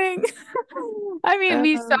nothing." I mean,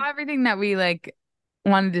 we saw Um, everything that we like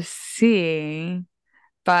wanted to see,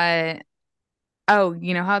 but oh,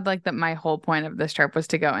 you know how like my whole point of this trip was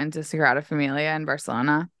to go into Sagrada Familia in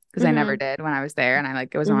Barcelona because I never mhm, did when I was there, and I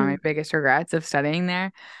like it was one of my mhm. biggest regrets of studying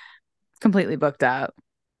there. Completely booked up.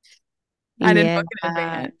 I didn't Yeah. book in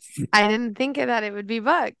advance. I didn't think that it would be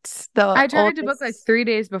booked. The I tried to book like oldest 3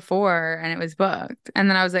 days before, and it was booked. And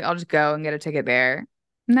then I was like, I'll just go and get a ticket there.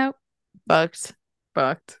 Nope, booked.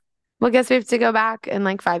 booked. Well, guess we have to go back in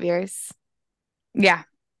like 5 years. Yeah,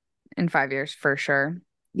 in 5 years for sure.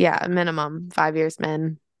 Yeah, minimum 5 years,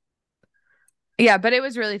 min. Yeah, but it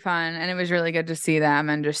was really fun and it was really good to see them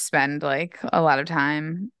and just spend like a lot of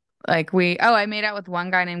time. I made out with one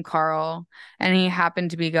guy named Carl and he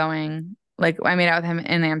happened to be going, like, I made out with him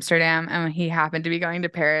in Amsterdam and he happened to be going to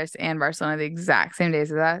Paris and Barcelona the exact same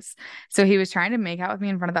days as us. So he was trying to make out with me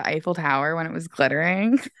in front of the Eiffel Tower when it was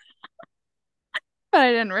glittering, but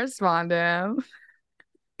I didn't respond to him.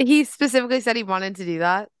 He specifically said he wanted to do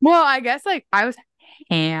that. Well, I guess like I was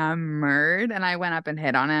hammered and I went up and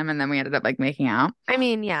hit on him and then we ended up like making out. I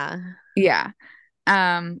mean, yeah. Yeah.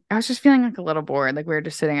 I was just feeling like a little bored. Like we were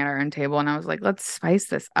just sitting at our own table and I was like, let's spice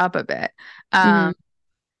this up a bit. Hmm. Um,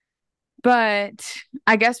 but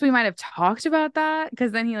I guess we might have talked about that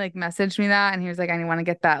because then he like messaged me that and he was like, I want to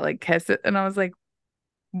get that like kiss it. And I was like,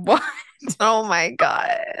 what? Oh my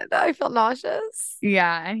God. I feel nauseous.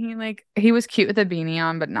 Yeah. And he was cute with a beanie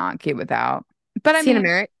on, but not cute without. But I Is he mean,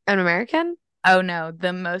 An American? oh no,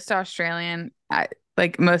 the most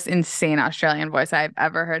like most insane Australian voice I've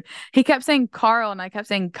ever heard. He kept saying Carl and I kept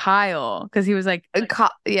saying Kyle because he was like,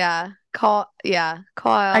 Yeah. Yeah.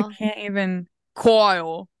 I Kyle. can't even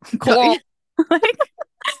Kyle. Co- Kyle. Like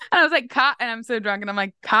and I was like, Kyle, and I'm so drunk, and I'm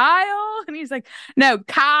like, Kyle, and he's like, no,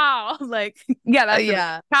 Kyle, like, yeah, that's the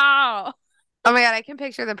yeah. Kyle. Oh my God. I can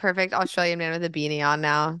picture the perfect Australian man with a beanie on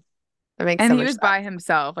now. That makes And so he much was sense. by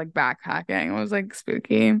himself, like backpacking. It was like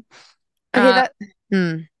spooky. Okay, Uh, that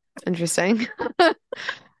interesting. and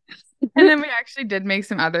then we actually did make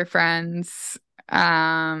some other friends.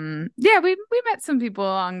 Yeah, we met some people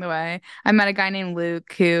along the way. I met a guy named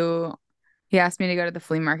Luke who he asked me to go to the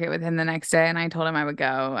flea market with him the next day, and I told him I would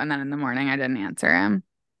go. And then in the morning, I didn't answer him.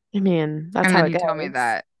 I mean, that's And how then it he told me goes.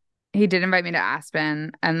 that he did invite me to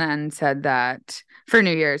Aspen, and then said that for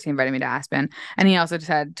New Year's he invited me to Aspen, and he also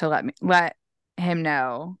said to let him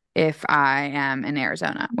know if I am in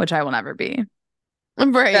Arizona, which I will never be. So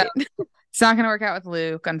Right. it's not going to work out with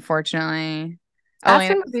Luke, unfortunately. Elena,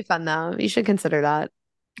 Aspen would be fun though. You should consider that.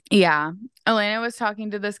 yeah, Elena was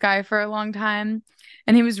talking to this guy for a long time,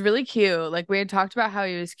 and he was really cute. Like we had talked about how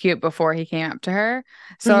he was cute before he came up to her,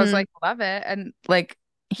 so I was Hmm. like, love it, and like.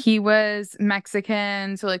 He was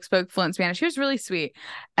Mexican, so like spoke fluent Spanish. He was really sweet.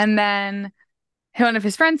 And then one of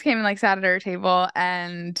his friends came and like sat at our table,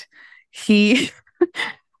 and he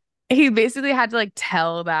he basically had to like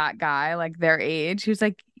tell that guy like their age. He was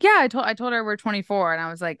like, "Yeah, I told her we're 24." And I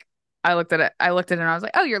was like, I looked at him and I was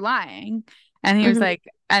like, "Oh, you're lying." And he was Hmm. like,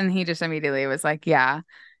 and he just immediately was like, "Yeah."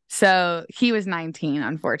 So he was 19,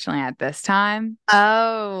 unfortunately, at this time.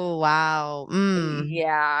 Oh, wow.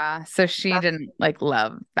 Yeah. So she That, didn't like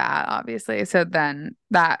love that, obviously. So then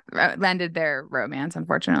that ended their romance,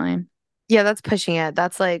 unfortunately. yeah, that's pushing it.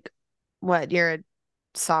 That's like what, you're a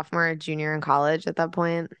sophomore, junior in college at that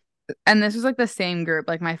point? And this was like the same group,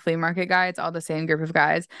 like my flea market guy, it's all the same group of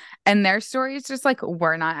guys. And their stories just like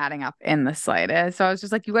were not adding up in the slightest. So I was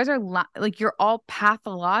just like, you guys are like, you're all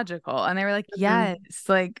pathological. And they were like, Mhm. yes,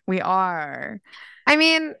 like we are. I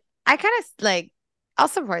mean, I kind of like, I'll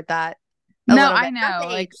support that a No, little I bit. Not know.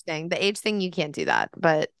 the Like, age thing. The age thing, you can't do that.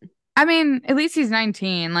 But I mean, at least he's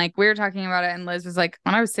 19. Like, we were talking about it, and Liz was like,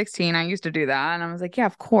 when I was 16, I used to do that. And I was like, yeah,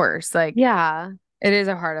 of course. Like, yeah. it is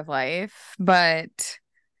a part of life. But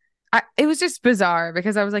it was just bizarre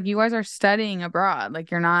because I was like, you guys are studying abroad. Like,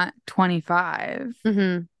 you're not 25.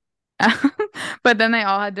 Hmm. But then they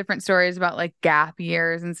all had different stories about like gap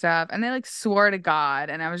years and stuff. And they like swore to God.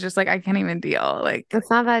 And I was just like, I can't even deal. Like, It's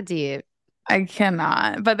not that deep. I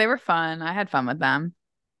cannot. But they were fun. I had fun with them.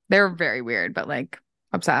 They were very weird, but like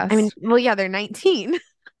I mean, obsessed. well, yeah, they're 19.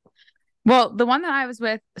 Well, the one that I was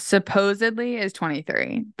with supposedly is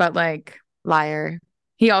 23, but like Liar.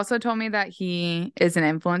 he also told me that he is an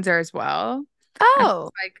influencer as well. And I was Oh,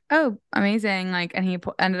 like, oh, amazing. Like, and he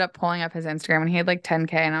ended up pulling up his Instagram and he had like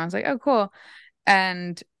 10K. And I was like, oh, cool.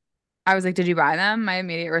 And I was like, did you buy them? My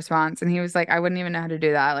immediate response. And he was like, I wouldn't even know how to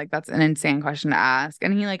do that. Like, that's an insane question to ask.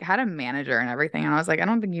 And he like had a manager and everything. And I was like, I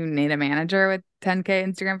don't think you need a manager with 10K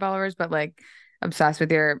Instagram followers, but like obsessed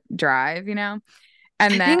with your drive, you know?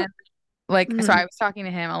 And I then think. like, so Mhm. I was talking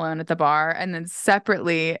to him alone at the bar. And then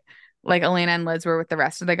separately, like Elena and Liz were with the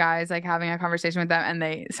rest of the guys, like having a conversation with them. And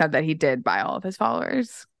they said that he did buy all of his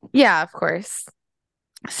followers. Yeah, of course.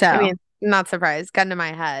 I So, mean, not surprised. Gun to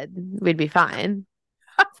my head, we'd be fine.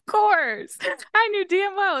 of course. I knew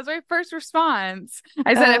damn well. It was my first response. Oh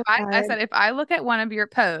I God. said if I look at one of your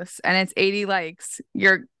posts and it's 80 likes,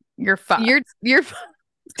 you're You're fucked. you're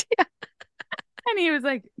And he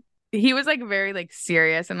was like very like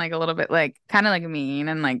serious and like a little bit like kind of like mean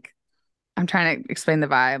and like I'm trying to explain the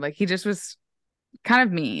vibe. Like he just was kind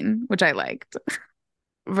of mean, which I liked.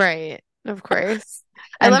 right. Of course.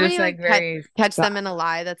 I And love when just you like like very catch soft. them in a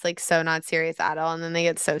lie that's like so not serious at all, and then they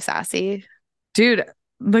get so sassy. Dude,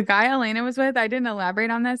 the guy Elena was with, I didn't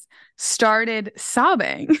elaborate on this, started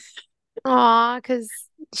sobbing. Aw, because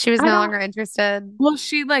she was I no don't longer interested. Well,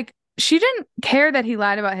 she didn't care that he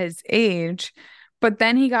lied about his age, but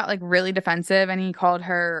then he got like really defensive and he called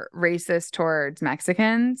her racist towards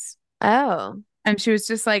Mexicans. Oh. And she was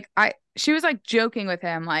just like she was like joking with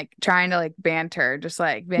him, like trying to like banter, just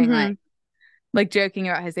like being Hmm. like joking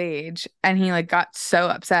about his age. And he like got so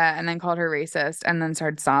upset and then called her racist and then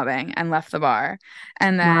started sobbing and left the bar.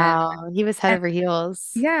 And then Wow. He was head and over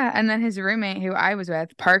heels. yeah, and then his roommate who I was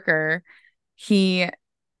with, Parker, he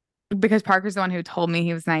because Parker's the one who told me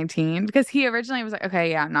he was 19 because he originally was like, okay,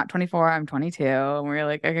 yeah, I'm not 24, I'm 22. And we are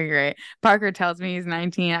like, okay, great. Parker tells me he's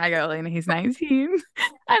 19. I go, Elena, he's 19.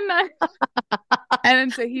 And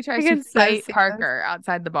then so he I tries to can so fight see this. Parker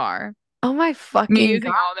outside the bar. Oh my Me fucking using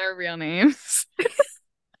God. all their real names.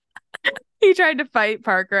 He tried to fight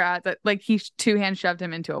Parker at the, like he two hand shoved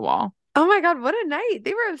him into a wall. Oh my God, what a night.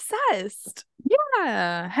 They were obsessed.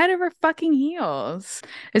 Yeah, head over fucking heels.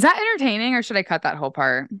 Is that entertaining or should I cut that whole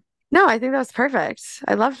part? No, I think that was perfect.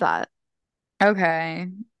 I love that. Okay.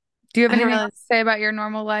 Do you have I don't anything really else to say about your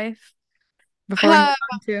normal life before we move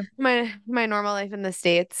on to? my normal life in the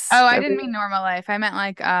States. Oh, I Are didn't we? mean normal life. I meant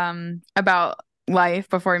like about life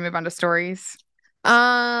before we move on to stories?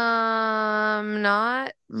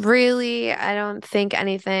 Not really. I don't think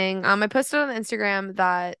anything. I posted on Instagram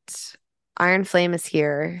that Iron Flame is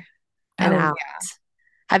here and Oh, out.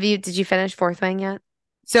 Did you finish Fourth Wing yet?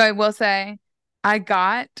 so I will say,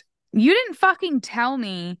 you didn't fucking tell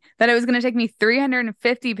me that it was going to take me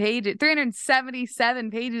 350 pages,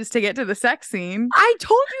 377 pages to get to the sex scene. I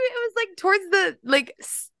told you it was like towards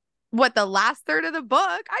the last third of the book.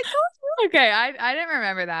 I told Okay, I didn't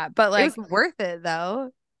remember that, but you. It like, was worth it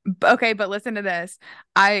though. okay, but listen to this.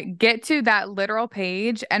 I get to that literal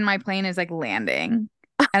page and my plane is like landing.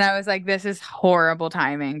 And I was like, this is horrible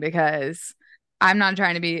timing because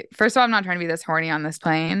first of all, I'm not trying to be this horny on this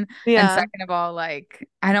plane. And Yeah. second of all, like,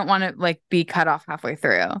 I don't want to like be cut off halfway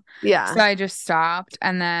through. So Yeah. I just stopped.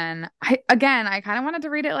 And then I kind of wanted to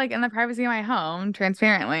read it like in the privacy of my home,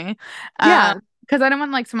 transparently. Yeah. Because I don't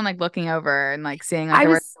want like someone like looking over and like seeing like I the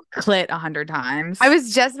word was clit 100 times. I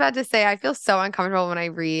was just about to say I feel so uncomfortable when I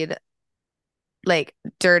read like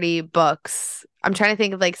dirty books. I'm trying to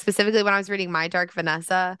think of like specifically when I was reading My Dark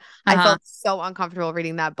Vanessa, I Uh-huh. felt so uncomfortable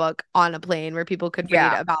reading that book on a plane where people could read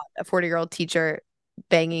Yeah. about a 40-year-old teacher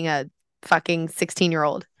banging a fucking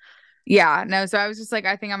 16-year-old. Yeah, no, so I was just like,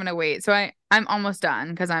 I think I'm gonna wait. So I'm almost done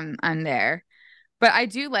because I'm there. But I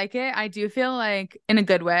do like it. I do feel like in a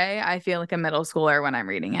good way, I feel like a middle schooler when I'm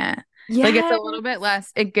reading it. Like it's a Yes. little bit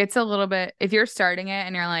less, it gets a little bit if you're starting it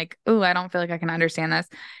and you're like, "Ooh, I don't feel like I can understand this."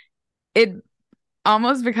 It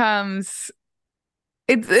almost becomes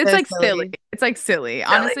it's So like silly. silly. It's like silly. Silly,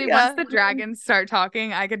 Honestly, once yeah. the dragons start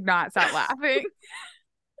talking, I could not stop laughing.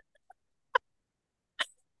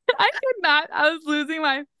 I could not. I was losing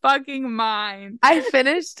my fucking mind. I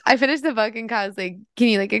finished the book and Kai was like, can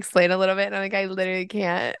you like explain a little bit? And I'm like, I literally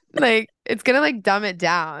can't. Like, it's gonna like dumb it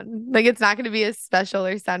down. Like it's not gonna be as special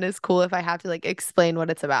or sound as cool if I have to like explain what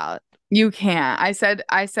it's about. You can't. I said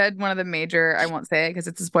one of the major, I won't say it because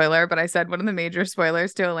it's a spoiler, but I said one of the major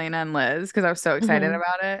spoilers to Elena and Liz because I was so excited Mhm.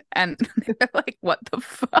 about it. And they were like, what the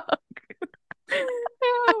fuck?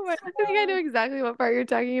 Oh my I think I know God. exactly what part you're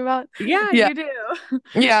talking about. Yeah, Yeah. you do.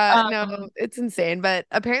 Yeah, Um, no, it's insane. But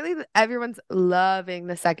apparently everyone's loving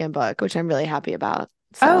the second book, which I'm really happy about.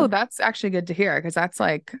 oh, So that's actually good to hear because that's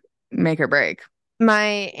like make or break. my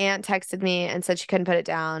aunt texted me and said she couldn't put it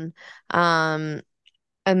down. Um,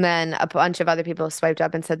 and then a bunch of other people swiped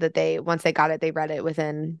up and said that once they got it, they read it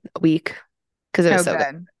within a week because it was Oh, so good.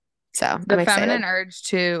 good. So The I'm excited. feminine urge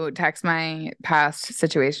to text my past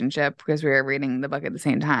situationship because we were reading the book at the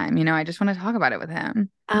same time. You know, I just want to talk about it with him.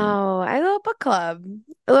 Oh, a little book club,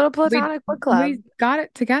 a little We platonic book we club. got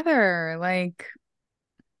it together. Like,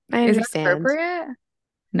 I is that understand. appropriate?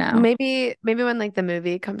 No. Maybe when like the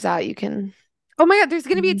movie comes out, you can. Oh my God, there's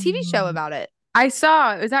gonna be a TV show Mm. about it. I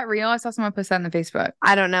saw, is that real? I saw someone post that on the Facebook.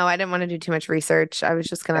 I don't know. I didn't want to do too much research. I was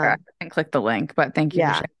just I gonna, didn't click the link, but thank you for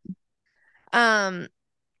yeah. sharing. Um,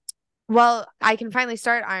 well, I can finally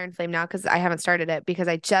start Iron Flame now because I haven't started it because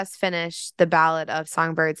I just finished The Ballad of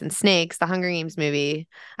Songbirds and Snakes, the Hunger Games movie.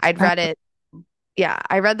 I'd read it. Yeah,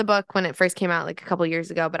 I read the book when it first came out like a couple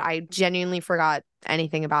years ago, but I genuinely forgot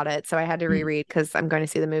anything about it. So I had to On reread because I'm going to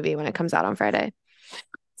see the movie when it comes out on Friday.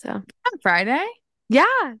 So, Friday?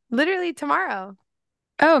 yeah, literally tomorrow.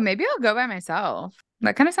 Oh, maybe I'll go by myself.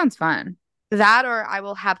 That kind of sounds fun. That or I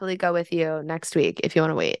will happily go with you next week if you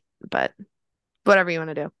want to wait, but whatever you want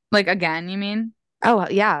to do. Like again, you mean? Oh,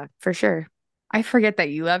 yeah, for sure. I forget that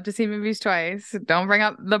you love to see movies twice. Don't bring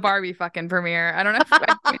up the Barbie fucking premiere. I don't know if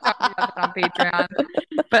we talked about that on Patreon,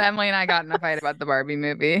 but Emily and I got in a fight about the Barbie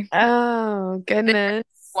movie. Oh, goodness.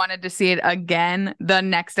 Wanted to see it again the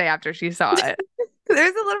next day after she saw it.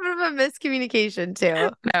 There's a little bit of a miscommunication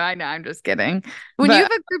too. No, I know, I'm just kidding. When you But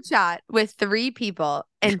have a group chat with three people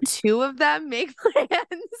and two of them make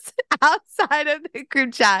plans outside of the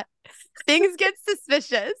group chat, things get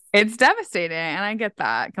suspicious. it's devastating, and I get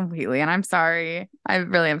that completely. And I'm sorry. I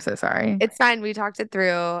really am so sorry. It's fine. We talked it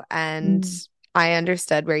through and Mm. I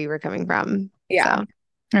understood where you were coming from. Yeah.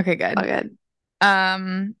 So, Okay, all good.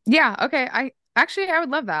 good. Yeah, okay. I would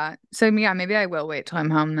love that. So yeah, maybe I will wait till I'm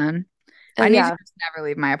home then. I need to Yeah, just never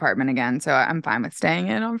leave my apartment again, so I'm fine with staying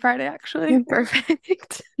in on Friday, actually.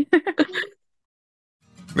 perfect.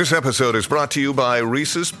 This episode is brought to you by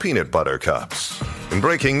Reese's Peanut Butter Cups. In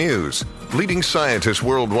breaking news, leading scientists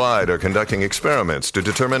worldwide are conducting experiments to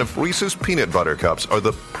determine if Reese's Peanut Butter Cups are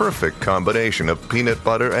the perfect combination of peanut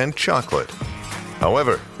butter and chocolate.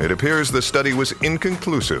 However, it appears the study was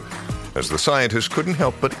inconclusive, as the scientists couldn't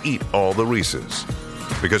help but eat all the Reese's.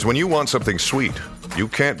 Because when you want something sweet, you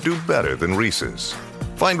can't do better than Reese's.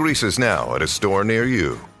 Find Reese's now at a store near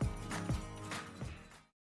you.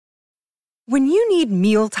 When you need need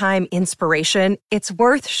mealtime inspiration, it's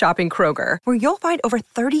worth shopping Kroger, where you'll find over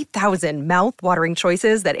 30,000 mouth-watering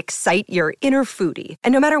choices that excite your inner foodie.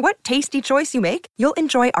 And no matter what tasty choice you make, you'll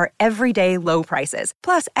enjoy our everyday low prices,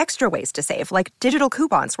 plus extra ways to save, like digital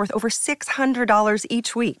coupons worth over $600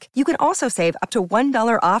 each week. You can also save up to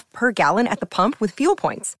 $1 off per gallon at the pump with fuel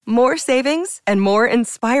points. More savings and more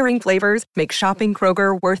inspiring flavors make shopping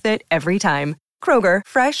Kroger worth it every time. Kroger,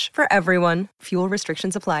 fresh for everyone. Fuel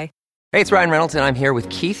restrictions apply. Hey, it's Ryan Reynolds, and I'm here with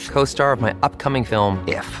Keith, co-star of my upcoming film,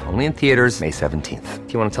 If, only in theaters May 17th.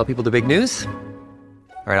 Do you want to tell people the big news?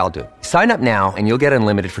 All right, I'll do it. Sign up now and you'll get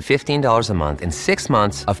unlimited for $15 a month and 6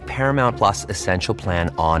 months of Paramount Plus Essential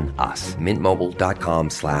Plan on us.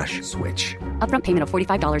 MintMobile.com/switch. Upfront payment of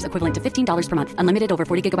 $45 equivalent to $15 per month. Unlimited over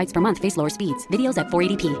 40 gigabytes per month. Face lower speeds. Videos at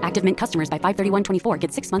 480p. Active Mint customers by 531.24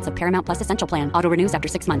 get 6 months of Paramount Plus Essential Plan. Auto renews after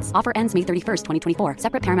 6 months. Offer ends May 31st, 2024.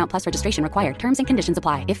 Separate Paramount Plus registration required. Terms and conditions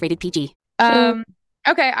apply if rated PG.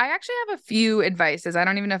 Okay, I actually have a few advices. I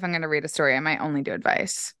don't even know if I'm going to read a story. I might only do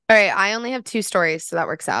advice. All right, I only have 2 stories, so that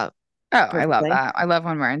works out. Oh, I love perfectly. that. I love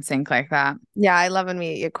when we're in sync like that. Yeah, I love when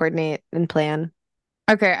we coordinate and plan.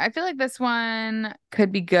 Okay, I feel like this one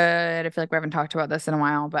could be good. I feel like we haven't talked about this in a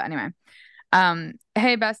while, but anyway.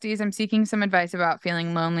 Hey besties, I'm seeking some advice about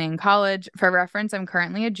feeling lonely in college. For reference, I'm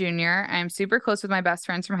currently a junior. I am super close with my best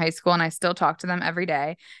friends from high school and I still talk to them every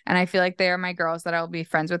day. And I feel like they are my girls that I will be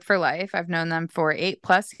friends with for life. I've known them for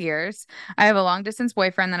 8+ years. I have a long distance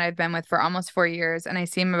boyfriend that I've been with for almost 4 years and I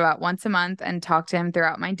see him about once a month and talk to him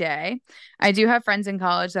throughout my day. I do have friends in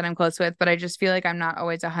college that I'm close with, but I just feel like I'm not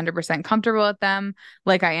always 100% comfortable with them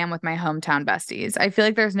like I am with my hometown besties. I feel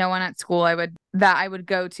like there's no one at school I would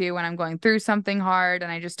go to when I'm going through something hard,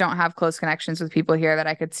 and I just don't have close connections with people here that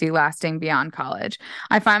I could see lasting beyond college.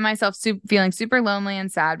 I find myself feeling super lonely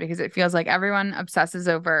and sad because it feels like everyone obsesses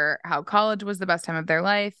over how college was the best time of their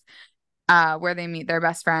life, where they meet their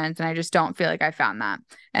best friends, and I just don't feel like I found that.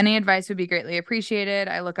 Any advice would be greatly appreciated.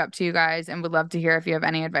 I look up to you guys and would love to hear if you have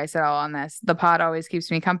any advice at all on this. The pod always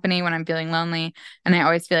keeps me company when I'm feeling lonely, and I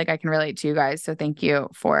always feel like I can relate to you guys, so thank you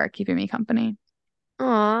for keeping me company.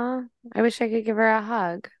 Aw, I wish I could give her a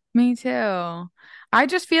hug. Me too. I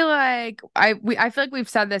just feel like I feel like we've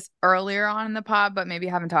said this earlier on in the pod, but maybe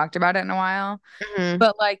haven't talked about it in a while. Mhm.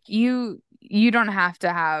 But like you don't have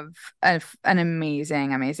to have an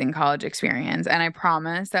amazing college experience, and I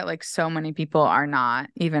promise that like so many people are not,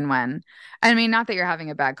 even when, I mean, not that you're having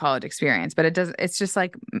a bad college experience, but it's just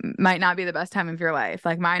like might not be the best time of your life.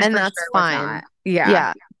 Like mine, And for that's sure was fine. not. Yeah.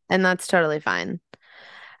 Yeah, and that's totally fine.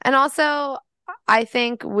 And also, I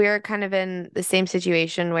think we're kind of in the same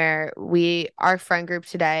situation where our friend group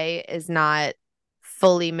today is not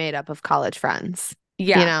fully made up of college friends.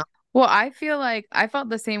 Yeah. You know? Well, I feel like I felt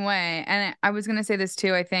the same way. And I was going to say this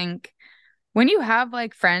too. I think when you have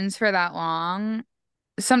like friends for that long,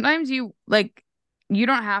 sometimes you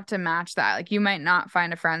don't have to match that. Like you might not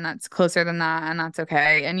find a friend that's closer than that, and that's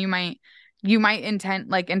okay. And you might intend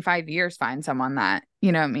like in 5 years find someone that,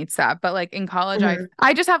 meets that. But like in college,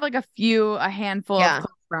 I just have like a handful of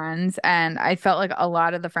close friends, and I felt like a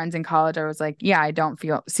lot of the friends in college, I was like, yeah, I don't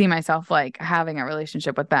see myself like having a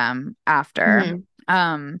relationship with them after.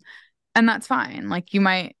 And that's fine. Like you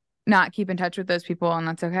might not keep in touch with those people, and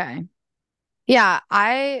that's okay. Yeah,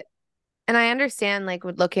 I understand like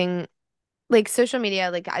with looking like social media,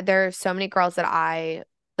 like there are so many girls that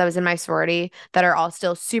was in my sorority that are all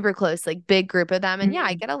still super close, like big group of them. And yeah,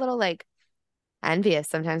 I get a little like envious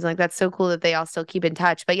sometimes. Like that's so cool that they all still keep in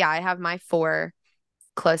touch. But yeah, I have my 4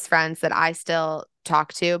 close friends that I still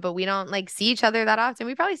talk to, but we don't like see each other that often.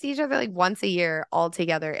 We probably see each other like once a year all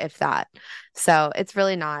together, if that. So it's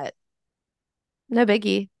really no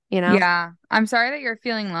biggie, Yeah. I'm sorry that you're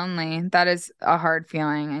feeling lonely. That is a hard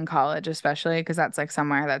feeling in college, especially because that's like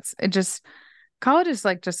somewhere college is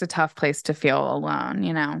like just a tough place to feel alone,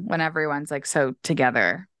 when everyone's like so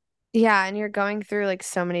together. Yeah, and you're going through like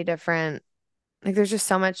so many different, like there's just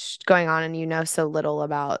so much going on and so little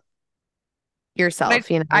about yourself,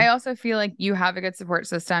 I also feel like you have a good support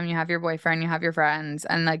system. You have your boyfriend, you have your friends,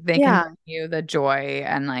 and like they can bring you the joy,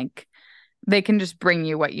 and like they can just bring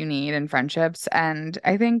you what you need in friendships. And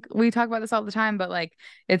I think we talk about this all the time, but like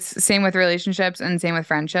it's same with relationships and same with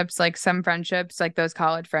friendships. Like some friendships, like those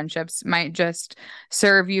college friendships, might just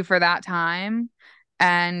serve you for that time,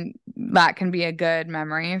 and that can be a good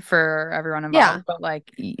memory for everyone involved. But like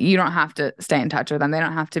you don't have to stay in touch with them. They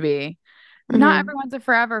don't have to be. Not everyone's a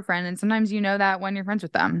forever friend, and sometimes that when you're friends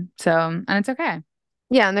with them. So, and it's okay.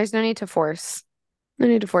 Yeah, and there's no need to force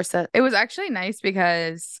it. It was actually nice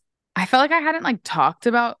because I felt like I hadn't like talked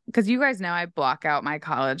about, because you guys know I block out my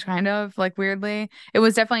college kind of like weirdly. It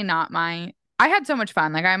was definitely not I had so much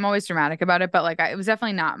fun. Like I'm always dramatic about it, but like it was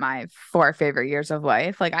definitely not my 4 favorite years of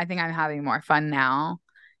life. Like I think I'm having more fun now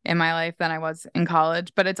in my life than I was in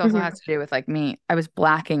college, but it's also Mhm. has to do with like me. I was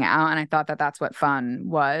blacking out and I thought that that's what fun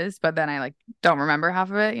was, but then I like don't remember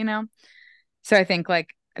half of it, you know? So I think like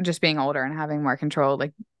just being older and having more control,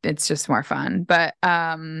 like it's just more fun. But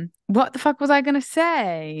what the fuck was I gonna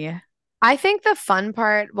say? I think the fun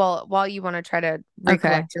part, well, while you want to try to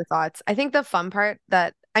Okay. recollect your thoughts, I think the fun part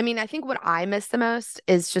that, I mean, I think what I miss the most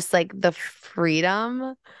is just like the freedom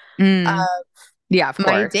of Mm, yeah, of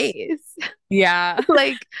my course. days. Yeah.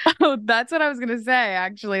 Like, Oh, that's what I was gonna say,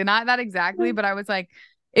 actually. Not that exactly, but I was like,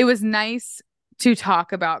 it was nice to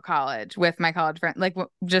talk about college with my college friend, like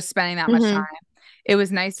just spending that much time. hmm It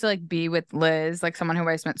was nice to like be with Liz, like someone who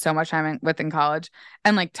I spent so much time with in college,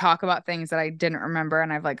 and like talk about things that I didn't remember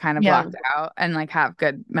and I've like kind of yeah. blocked out and like have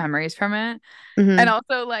good memories from it. And hmm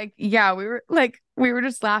also like, yeah, we were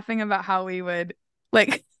just laughing about how we would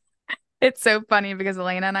like it's so funny because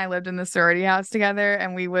Elena and I lived in the sorority house together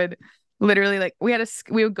and we would literally like we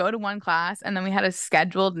would go to one class and then we had a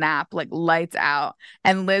scheduled nap like lights out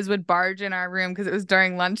and Liz would barge in our room because it was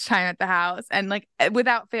during lunchtime at the house and like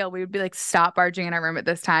without fail we would be like stop barging in our room at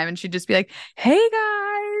this time and she'd just be like hey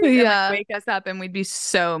guys and like Yeah. wake us up and we'd be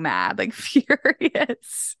so mad like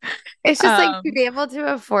furious. It's just like to um be able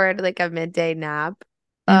to afford like a midday nap.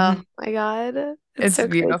 Oh mhm. my God. It's It's so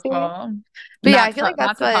crazy. beautiful. But yeah, I feel like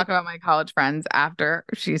Not that's to talk what about my college friends after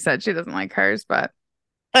she said she doesn't like hers, but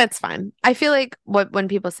That's fine. I feel like what when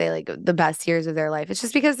people say like the best years of their life, it's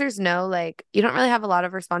just because there's no like you don't really have a lot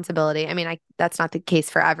of responsibility. I mean, I that's not the case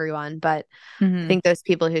for everyone, but I mhm. think those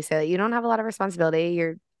people who say that you don't have a lot of responsibility,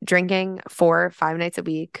 you're drinking 4, 5 nights a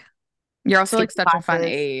week, You're also like skipping such a fun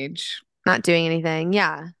classes, age. not doing anything.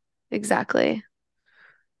 Yeah, exactly.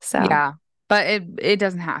 So, Yeah. But it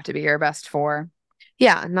doesn't have to be your best four.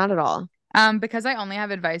 yeah, not at all. Because I only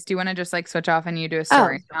have advice. Do you want to just like switch off and you do a Oh,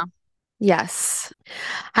 story now? yes.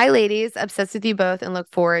 Hi, ladies. Obsessed with you both and look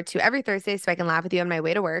forward to every Thursday so I can laugh with you on my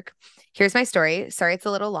way to work. Here's my story. Sorry, it's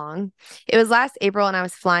a little long. It was last April and I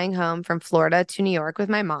was flying home from Florida to New York with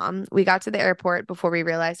my mom. We got to the airport before we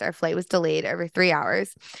realized our flight was delayed over 3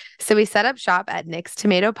 hours. So we set up shop at Nick's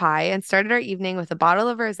Tomato Pie and started our evening with a bottle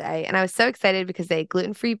of rosé. And I was so excited because they had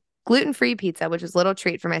gluten-free pizza, which was a little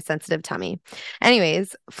treat for my sensitive tummy.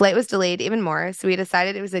 Anyways, flight was delayed even more, so we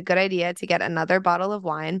decided it was a good idea to get another bottle of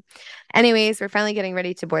wine. Anyways, we're finally getting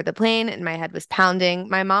ready to board the plane, and my head was pounding.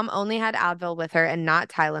 My mom only had Advil with her and not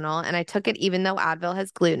Tylenol, and I took it even though Advil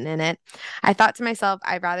has gluten in it. I thought to myself,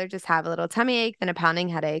 I'd rather just have a little tummy ache than a pounding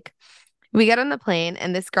headache. We get on the plane,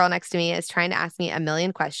 and this girl next to me is trying to ask me a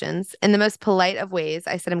million questions. In the most polite of ways,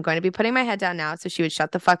 I said, I'm going to be putting my head down now so she would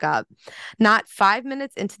shut the fuck up. Not 5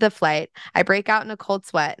 minutes into the flight, I break out in a cold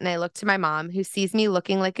sweat and I look to my mom, who sees me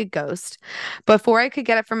looking like a ghost. Before I could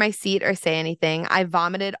get up from my seat or say anything, I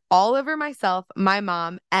vomited all over myself, my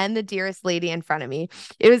mom, and the dearest lady in front of me.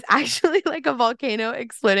 It was actually like a volcano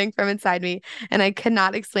exploding from inside me, and I could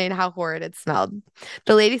not explain how horrid it smelled.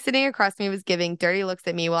 The lady sitting across me was giving dirty looks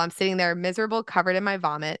at me while I'm sitting there miserable, covered in my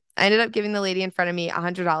vomit. I ended up giving the lady in front of me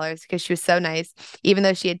 $100 because she was so nice, even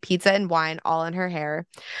though she had pizza and wine all in her hair.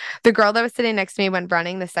 The girl that was sitting next to me went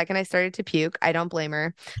running the second I started to puke. I don't blame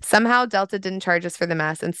her. Somehow, Delta didn't charge us for the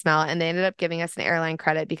mess and smell, and they ended up giving us an airline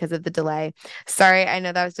credit because of the delay. Sorry, I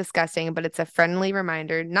know that was disgusting, but it's a friendly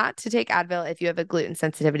reminder not to take Advil if you have a gluten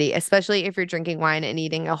sensitivity, especially if you're drinking wine and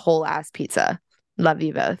eating a whole ass pizza. Love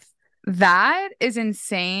you both. That is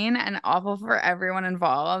insane and awful for everyone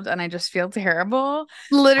involved, and I just feel terrible.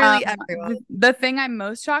 Literally everyone. The thing I'm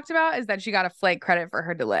most shocked about is that she got a flight credit for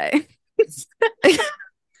her delay.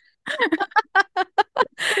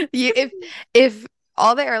 If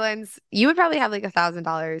all the airlines, you would probably have like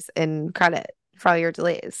 $1,000 in credit for all your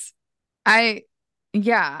delays. I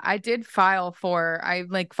yeah, I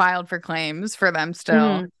like filed for claims for them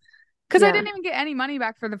still hmm because I Yeah. didn't even get any money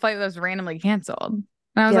back for the flight that was randomly canceled.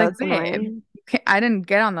 And I was Yeah, like, that's babe, annoying. I didn't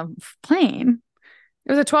get on the plane.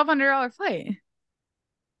 It was a $1,200 flight.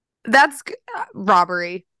 That's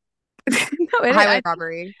robbery, No, highway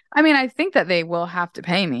robbery. I mean, I think that they will have to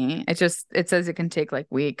pay me. It says it can take like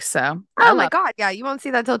weeks, so Oh my God. Yeah, you won't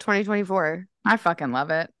see that till 2024. I fucking love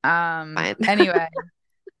it. Fine. Anyway,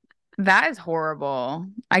 that is horrible.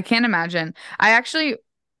 I can't imagine. I actually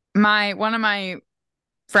my one of my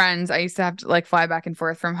friends, I used to have to like fly back and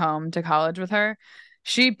forth from home to college with her.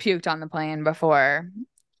 She puked on the plane before,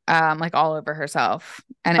 like all over herself,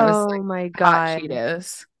 and it was Oh like my hot God.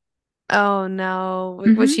 Cheetos. Oh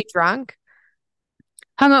no. Was Hmm. she drunk?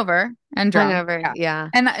 Hungover and drunk. Hungover. Yeah, Yeah.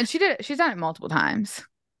 and she's done it multiple times.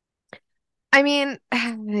 I mean,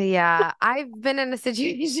 yeah, I've been in a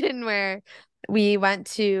situation where we went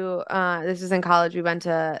to this was in college. We went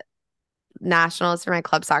to nationals for my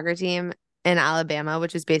club soccer team in Alabama,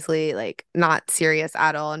 which is basically like not serious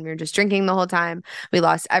at all. And we were just drinking the whole time. We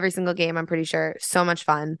lost every single game, I'm pretty sure. So much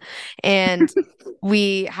fun. And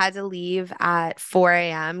we had to leave at 4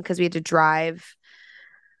 a.m. because we had to drive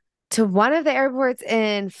to one of the airports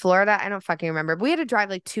in Florida. I don't fucking remember. But we had to drive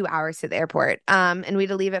like 2 hours to the airport. And we had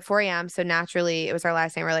to leave at 4 a.m. So naturally it was our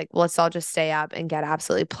last night. We're like, well, let's all just stay up and get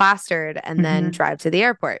absolutely plastered and then Mhm. drive to the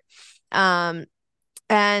airport.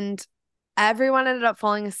 And everyone ended up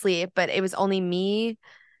falling asleep, but it was only me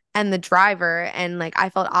and the driver. And like I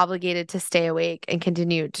felt obligated to stay awake and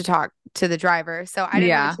continue to talk to the driver. So I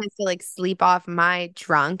didn't have a Yeah. chance to like sleep off my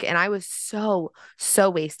drunk. And I was so, so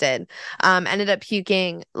wasted. Ended up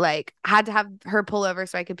puking, like had to have her pull over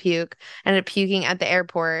so I could puke. Ended up puking at the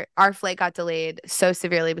airport. Our flight got delayed so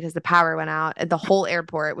severely because the power went out at the whole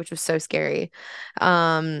airport, which was so scary.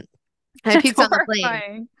 Um, I That's puked on the plane.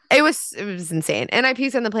 horrifying. It was insane. And I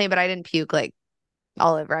puked on the plane, but I didn't puke like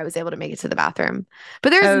all over. I was able to make it to the bathroom. But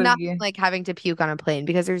there's Oh, nothing yeah. like having to puke on a plane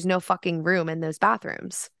because there's no fucking room in those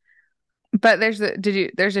bathrooms. But there's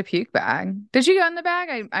a puke bag. Did you go in the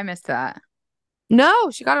bag? I missed that.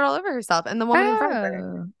 No, she got it all over herself and the woman in front of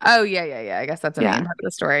her. Oh. Oh, yeah, yeah, yeah. I guess that's a main Yeah. part of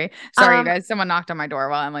the story. Sorry, you Um, guys. Someone knocked on my door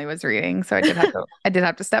while Emily was reading, so I did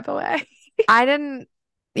have to step away. I didn't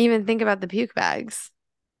even think about the puke bags.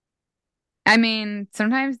 I mean,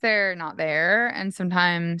 sometimes they're not there, and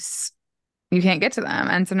sometimes you can't get to them,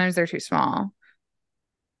 and sometimes they're too small.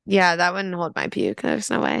 Yeah, that wouldn't hold my puke. There's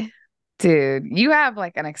no way. Dude, you have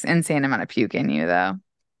like an insane amount of puke in you, though.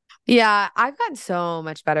 Yeah, I've gotten so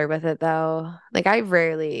much better with it though. Like I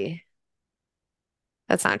rarely,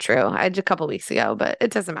 that's not true. I did a couple weeks ago, but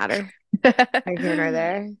it doesn't matter. Neither here nor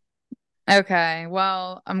there. Okay,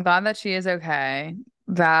 well, I'm glad that she is okay.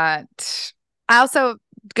 That I also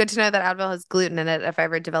good to know that Advil has gluten in it if I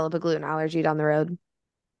ever develop a gluten allergy down the road.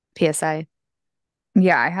 PSA.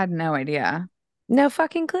 Yeah, I had no idea. No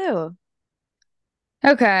fucking clue.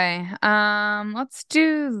 Okay, let's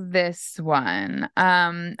do this one.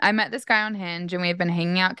 I met this guy on Hinge and we've been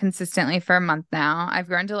hanging out consistently for a month now. I've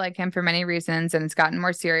grown to like him for many reasons and it's gotten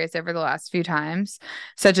more serious over the last few times,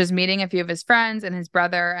 such as meeting a few of his friends and his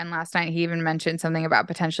brother, and last night he even mentioned something about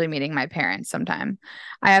potentially meeting my parents sometime.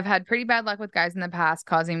 I have had pretty bad luck with guys in the past,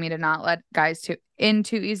 causing me to not let guys in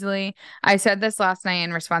too easily. I said this last night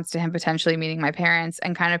in response to him potentially meeting my parents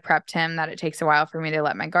and kind of prepped him that it takes a while for me to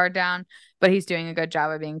let my guard down, but he's doing a good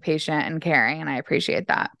job of being patient and caring, and I appreciate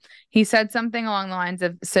that. He said something along the lines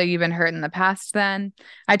of, "So you've been hurt in the past then?"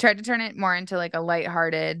 I tried to turn it more into like a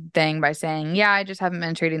lighthearted thing by saying, "Yeah, I just haven't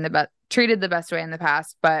been treated the best way in the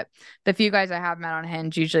past, but the few guys I have met on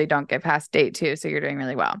Hinge usually don't get past date two, so you're doing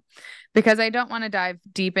really well." Because I don't want to dive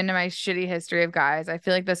deep into my shitty history of guys, I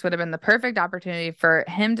feel like this would have been the perfect opportunity for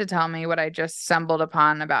him to tell me what I just stumbled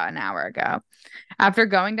upon about an hour ago. After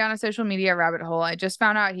going down a social media rabbit hole, I just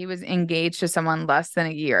found out he was engaged to someone less than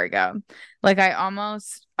a year ago. Like I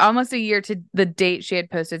almost a year to the date she had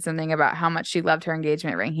posted something about how much she loved her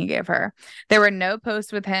engagement ring he gave her. There were no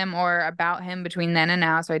posts with him or about him between then and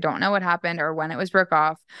now, so I don't know what happened or when it was broke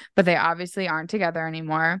off, but they obviously aren't together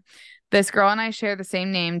anymore. This girl and I share the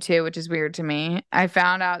same name too, which is weird to me. I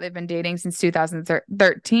found out they've been dating since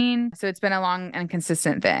 2013, so it's been a long and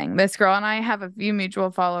consistent thing. This girl and I have a few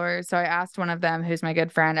mutual followers, so I asked one of them, who's my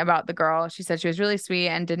good friend, about the girl. She said she was really sweet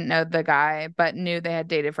and didn't know the guy, but knew they had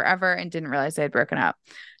dated forever and didn't realize they had broken up.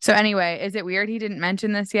 So anyway, is it weird he didn't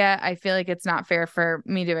mention this yet? I feel like it's not fair for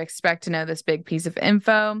me to expect to know this big piece of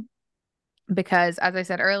info, because as I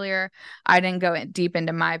said earlier, I didn't go deep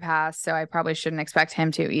into my past, so I probably shouldn't expect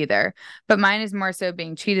him to either. But mine is more so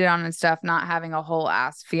being cheated on and stuff, not having a whole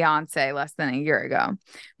ass fiance less than a year ago.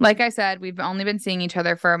 Like I said, we've only been seeing each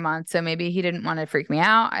other for a month, so maybe he didn't want to freak me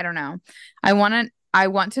out. I don't know. I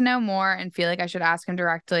want to know more and feel like I should ask him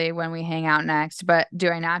directly when we hang out next, but do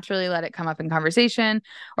I naturally let it come up in conversation,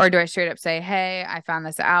 or do I straight up say, "Hey, I found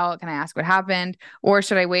this out. Can I ask what happened?" Or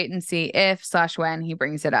should I wait and see if/when he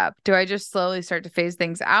brings it up? Do I just slowly start to phase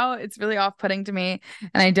things out? It's really off-putting to me,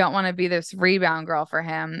 and I don't want to be this rebound girl for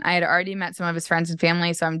him. I had already met some of his friends and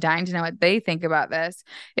family, so I'm dying to know what they think about this.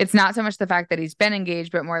 It's not so much the fact that he's been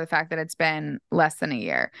engaged, but more the fact that it's been less than a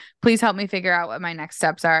year. Please help me figure out what my next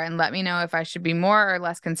steps are and let me know if I should be more or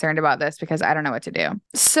less concerned about this, because I don't know what to do.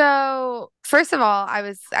 So, first of all,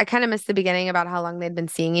 I kind of missed the beginning about how long they'd been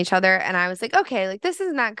seeing each other. And I was like, okay, like this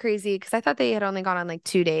isn't that crazy because I thought they had only gone on like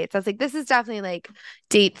 2 dates. I was like, this is definitely like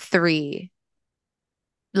date three,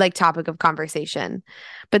 like topic of conversation.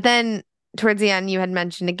 But then towards the end, you had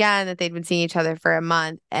mentioned again that they'd been seeing each other for a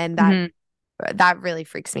month. And that Mhm. that really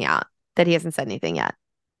freaks me out that he hasn't said anything yet.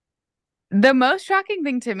 The most shocking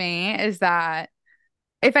thing to me is that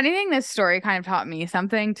if anything, this story kind of taught me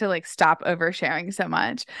something to like stop oversharing so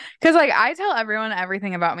much. Cause like I tell everyone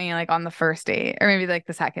everything about me like on the first date or maybe like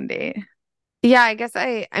the second date. Yeah, I guess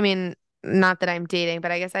I mean, not that I'm dating,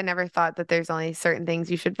 but I guess I never thought that there's only certain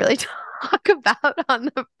things you should really talk about on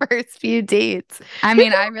the first few dates. I Who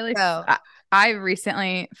mean, I really, knows? I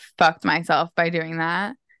recently fucked myself by doing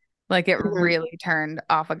that. Like it Mhm. really turned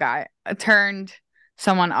off a guy, turned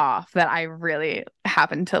someone off that I really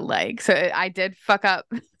happened to like. So I did fuck up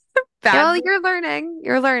Yeah, well, badly. you're learning.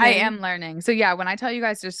 You're I learning. am learning. So yeah, when I tell you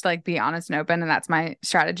guys just like be honest and open, and that's my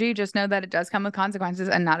strategy, just know that it does come with consequences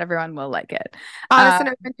and not everyone will like it. Honest Uh, and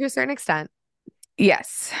open to a certain extent.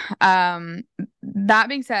 yes. That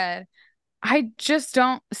being said, I just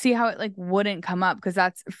don't see how it like wouldn't come up because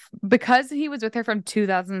because he was with her from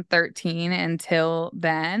 2013 until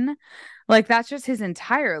then. Like that's just his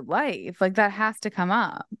entire life. Like that has to come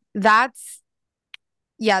up. That's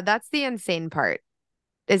yeah, that's the insane part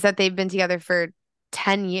is that they've been together for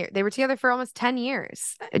 10 years. They were together for almost 10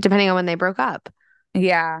 years, depending on when they broke up.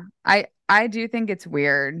 Yeah. I do think it's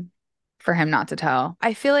weird for him not to tell.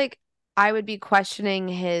 I feel like I would be questioning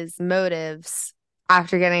his motives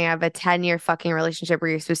after getting out of a 10-year fucking relationship where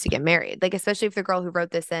you're supposed to get married. Like, especially if the girl who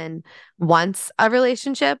wrote this in wants a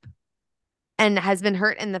relationship and has been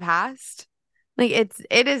hurt in the past. Like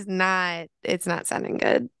it's not sounding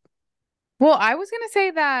good. Well, I was gonna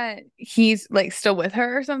say that he's like still with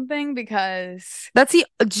her or something because That's the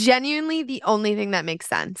genuinely the only thing that makes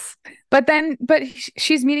sense. but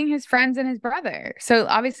she's meeting his friends and his brother. So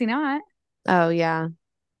obviously not. Oh yeah.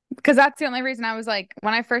 Because that's the only reason I was like,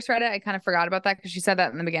 when I first read it, I kind of forgot about that because she said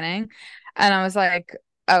that in the beginning. And I was like,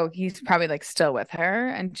 oh, he's probably like still with her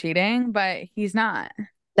and cheating, but he's not.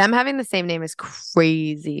 Them having the same name is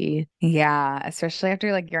crazy. Yeah, especially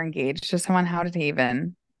after like you're engaged to someone. How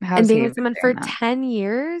And is being he with even someone for doing that? 10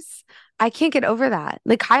 years, I can't get over that.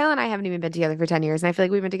 Like Kyle and I haven't even been together for 10 years, and I feel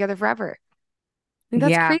like we've been together forever. Like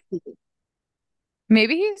that's Yeah. crazy.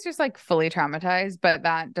 Maybe he's just like fully traumatized, but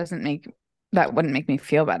that wouldn't make me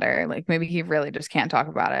feel better. Like maybe he really just can't talk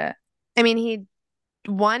about it. I mean, he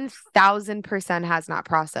 1000% has not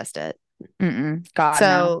processed it. God, no.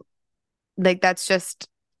 So, like, that's just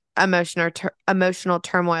emotional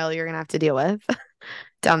turmoil you're gonna have to deal with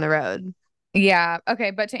down the road. Yeah.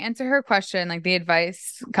 Okay. But to answer her question, like the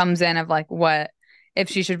advice comes in of like what if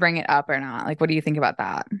she should bring it up or not. Like, what do you think about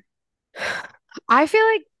that? I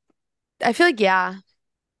feel like yeah,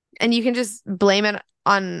 and you can just blame it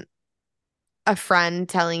on a friend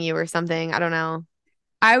telling you or something. I don't know.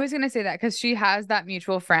 I was gonna say that because she has that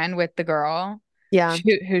mutual friend with the girl Yeah.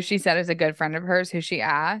 who she said is a good friend of hers who she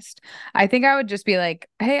asked. I think I would just be like,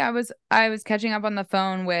 hey, I was catching up on the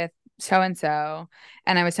phone with so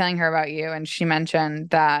and I was telling her about you, and she mentioned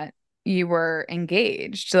that you were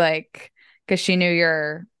engaged, like because she knew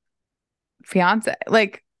your fiance.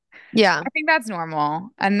 Like, Yeah. I think that's normal.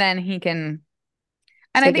 And then he can,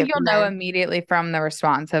 and I Take think it you'll from know there. immediately from the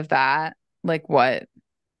response of that, like what.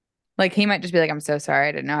 Like he might just be like, I'm so sorry,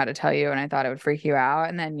 I didn't know how to tell you, and I thought it would freak you out.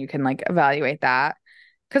 And then you can like evaluate that.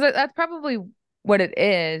 Because that's probably what it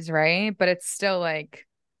is, right? But it's still like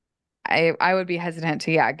I would be hesitant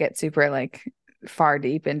to, yeah, get super like far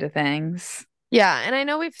deep into things. Yeah, and I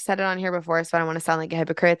know we've said it on here before, so I don't want to sound like a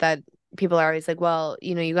hypocrite that people are always like, well,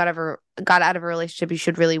 you got out of a relationship, you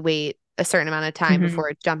should really wait a certain amount of time Hmm.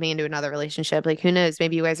 before jumping into another relationship. Like, who knows?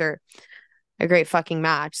 Maybe you guys are a great fucking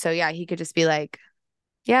match. So yeah, he could just be like,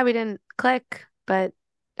 yeah, we didn't click, but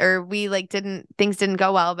or we like didn't things didn't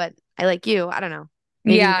go well, but I like you. I don't know.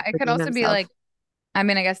 Maybe he Yeah, could it could redeem also be himself. like, I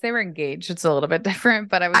mean, I guess they were engaged. It's a little bit different,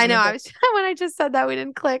 but I was I know. gonna say, I was when I just said that we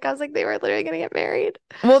didn't click, I was like, they were literally gonna get married.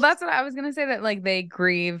 well, that's what I was gonna say that like they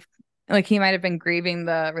grieve. Like he might have been grieving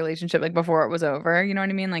the relationship like before it was over. You know what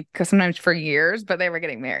I mean? Like, because sometimes for years, but they were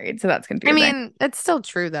getting married. So that's I confusing. mean, it's still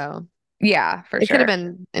true though. Yeah, for They could have sure.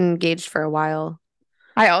 been engaged for a while.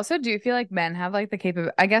 I also do feel like men have like the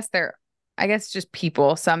capability. I guess just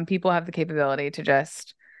people. Some people have the capability to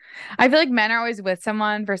just. I feel like men are always with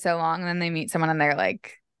someone for so long, and then they meet someone and they're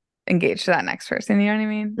like engaged to that next person. You know what I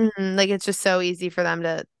mean? Like it's just so easy for them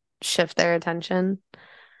to shift their attention.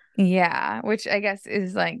 Yeah, which I guess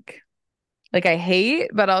is like I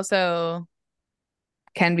hate, but also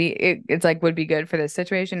can be. It's like would be good for this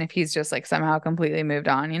situation if he's just like somehow completely moved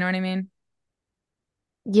on. You know what I mean?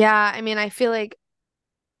 Yeah, I mean, I feel like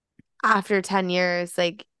after 10 years,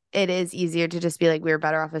 like it is easier to just be like, we were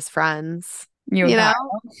better off as friends, You and you Kyle.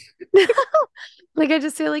 know? Like I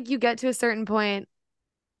just feel like you get to a certain point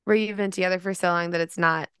where you've been together for so long that it's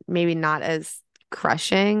not maybe not as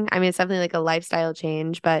crushing. I mean, it's definitely like a lifestyle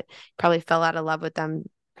change, but probably fell out of love with them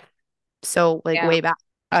so like Yeah. way back.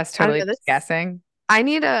 Us I don't totally know just this. guessing.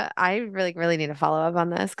 I really need to follow up on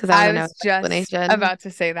this because I want I to know was his just explanation. about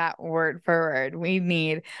to say that word for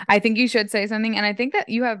word. I think you should say something. And I think that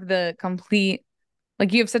you have the complete,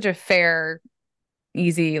 like, you have such a fair,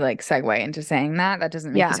 easy, like, segue into saying that. That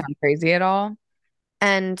doesn't make you Yeah. sound crazy at all.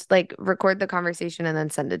 And like record the conversation and then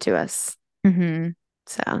send it to us. Hmm.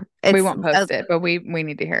 So We won't post it, but we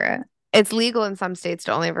need to hear it. it's legal in some states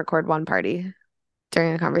to only record one party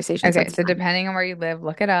during a conversation. So Okay. it's So fine. depending on where you live,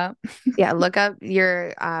 look it up. Yeah, look up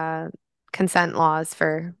your consent laws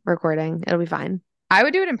for recording. It'll be fine. I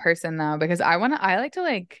would do it in person though, because I like to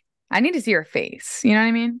like, I need to see your face. You know what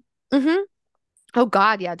I mean? Mm-hmm. Oh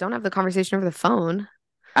God, yeah. Don't have the conversation over the phone.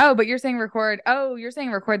 Oh, but you're saying record. Oh, you're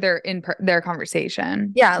saying record their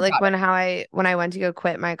conversation. Yeah, like Got when I went to go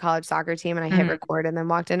quit my college soccer team and I it. hit Mhm. record and then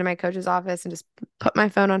walked into my coach's office and just put my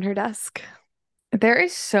phone on her desk. There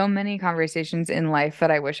is so many conversations in life that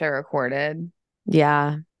I wish I recorded.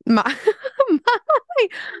 Yeah. My,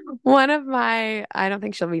 one of my, I don't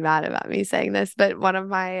think she'll be mad about me saying this, but one of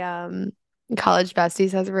my college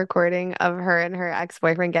besties has a recording of her and her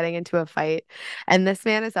ex-boyfriend getting into a fight. And this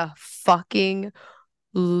man is a fucking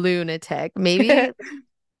lunatic. Maybe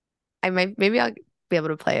I'll be able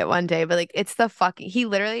to play it one day, but like it's the fucking he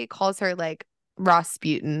literally calls her like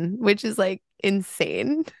Rasputin, which is like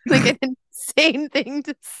insane. Like an insane thing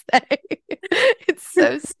to say. It's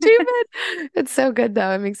so stupid. It's so good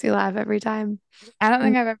though. It makes me laugh every time. I don't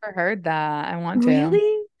think I've ever heard that. I want to.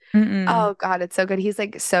 Really? Mm-mm. Oh God, it's so good. He's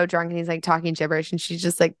like so drunk and he's like talking gibberish and she's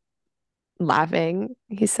just like laughing.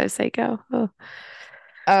 He's so psycho. Oh.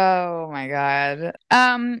 Oh my God.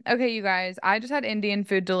 Okay, you guys, I just had Indian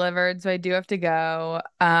food delivered, so I do have to go.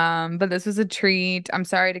 But this was a treat. I'm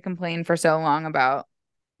sorry to complain for so long about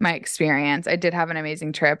my experience. I did have an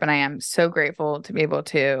amazing trip, and I am so grateful to be able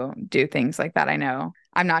to do things like that. I know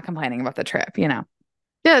I'm not complaining about the trip, you know.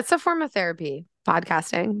 Yeah, it's a form of therapy,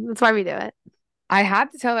 podcasting. That's why we do it. I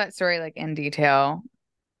had to tell that story like in detail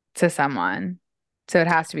to someone, so it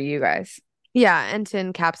has to be you guys. Yeah, and to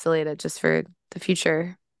encapsulate it just for the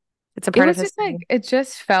future. It's a It part of was just like, history. it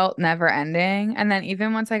just felt never ending. And then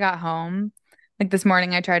even once I got home, like this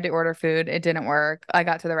morning, I tried to order food. It didn't work. I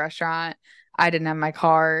got to the restaurant. I didn't have my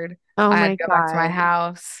card. Oh I had my to go back to my God.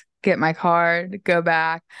 house, get my card, go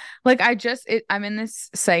back. Like I'm in this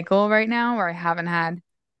cycle right now where I haven't had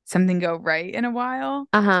something go right in a while.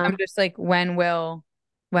 So Uh-huh. I'm just like, when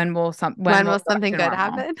When will will it go back something to good normal?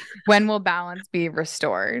 happen? When will balance be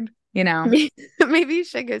restored? You know? Maybe you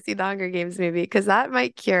should go see the Hunger Games movie because that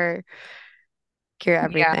might cure Yeah.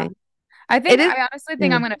 everything. It is. I honestly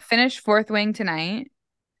think Yeah. I'm gonna finish Fourth Wing tonight.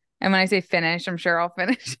 And when I say finish, I'm sure I'll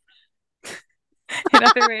finish in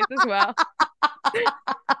other ways as well.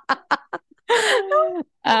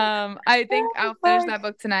 I think Oh, I'll finish fuck. that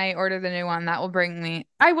book tonight, order the new one. That will bring me.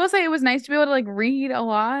 I will say it was nice to be able to like read a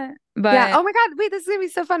lot, Yeah. but Oh my God. Wait, this is gonna be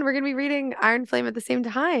so fun. We're gonna be reading Iron Flame at the same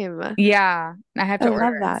time. yeah, I have I to order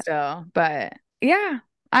love it that. still. But yeah,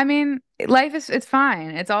 I mean, it's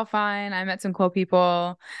fine. It's all fine. I met some cool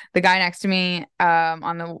people. The guy next to me,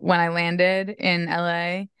 when I landed in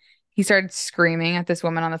LA, he started screaming at this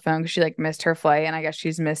woman on the phone because she like missed her flight, and I guess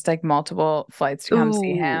she's missed like multiple flights to come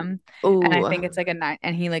see Ooh. him. And I Ooh. think it's like a night,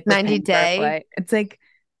 and he like was 90 paying for her day. flight. It's like,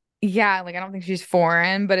 yeah, like I don't think she's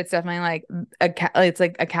foreign, but it's definitely like it's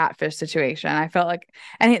like a catfish situation. I felt like,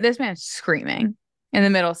 and this man's screaming in the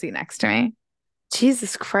middle seat next to me.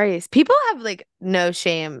 Jesus Christ. People have like no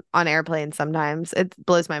shame on airplanes sometimes. It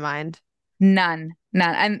blows my mind. None.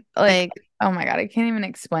 And like, Like, oh my God, I can't even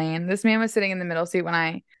explain. This man was sitting in the middle seat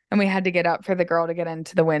and we had to get up for the girl to get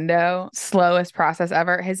into the window. Slowest process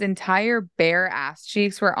ever. His entire bare ass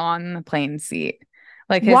cheeks were on the plane seat.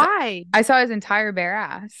 Like why? I saw his entire bare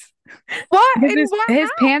ass What? because And what? his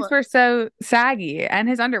pants How? were so saggy and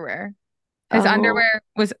his underwear. His Oh. underwear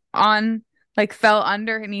was on, like, fell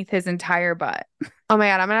underneath his entire butt. Oh my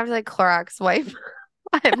God. I'm gonna have to like Clorox wipe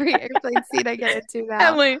every airplane seat I get into now.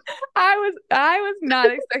 Emily, I was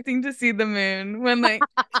not expecting to see the moon when like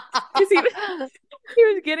because he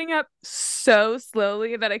was getting up so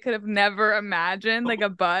slowly that I could have never imagined like a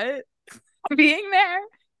butt being there.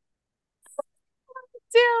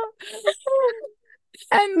 Too.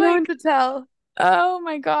 And No one like, to tell. oh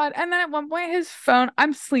my God. And then at one point his phone,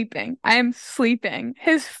 I'm sleeping. I am sleeping.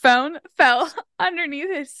 His phone fell underneath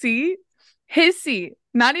his seat,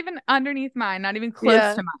 not even underneath mine, not even close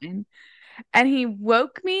Yeah. to mine. And he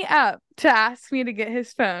woke me up to ask me to get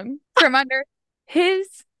his phone from under his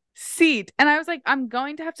seat. And I was like, I'm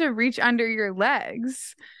going to have to reach under your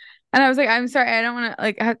legs. And I was like, I'm sorry, I don't want to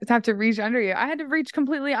like have to reach under you. I had to reach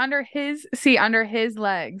completely under his seat, under his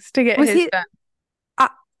legs to get Was his he phone. uh,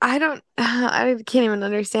 I don't, I can't even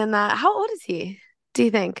understand that. How old is he? Do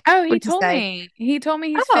you think? Oh, he Would you told say? me. He told me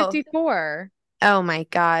he's Oh, 54. oh my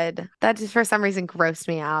God. That just for some reason grossed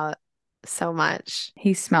me out so much.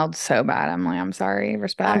 He smelled so bad. I'm like, I'm sorry, I'm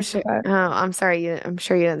respect, sure. but Oh, I'm sorry. I'm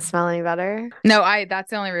sure you didn't smell any better. no,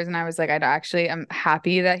 that's the only reason I was like, I'm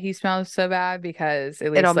happy that he smells so bad because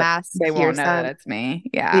at It'll least like mask they your won't know that scent. it's me.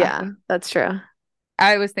 Yeah. Yeah, that's true.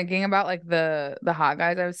 I was thinking about like the hot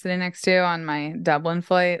guys I was sitting next to on my Dublin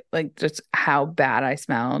flight, like just how bad I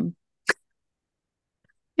smelled.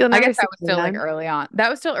 You'll I guess never see that was me still like again. early on. That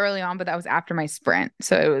was still early on, but that was after my sprint.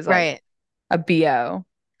 So it was like Right. a BO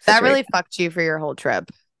That situation. really fucked you for your whole trip.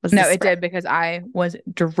 Was the No, it spread. did because I was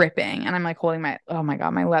dripping and I'm like holding oh my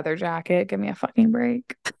God, my leather jacket. Give me a fucking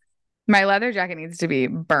break. My leather jacket needs to be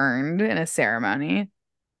burned in a ceremony.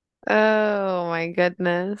 Oh my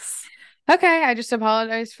goodness. Okay, I just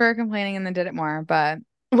apologized for complaining and then did it more, but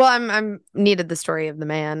Well, I'm needed the story of the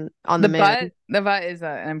man on the moon. the butt is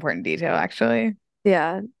an important detail actually.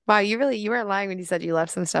 Yeah. Wow, you weren't lying when you said you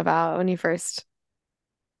left some stuff out when you first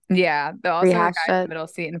Yeah, also the guy rehashed in the it. middle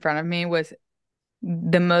seat in front of me was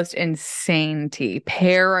the most insane tea.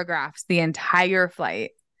 Paragraphs the entire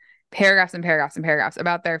flight. Paragraphs and paragraphs and paragraphs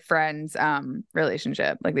about their friends'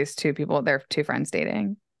 relationship. Like these two people, their two friends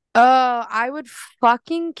dating. Oh, I would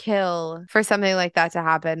fucking kill for something like that to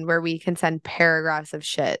happen where we can send paragraphs of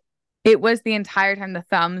shit. It was the entire time the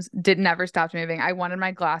thumbs did never stop moving. I wanted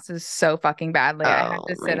my glasses so fucking badly. I had Oh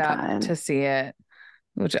to my sit up God. to see it,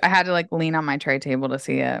 which I had to like lean on my tray table to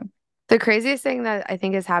see it. The craziest thing that I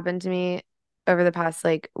think has happened to me over the past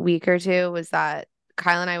like week or two was that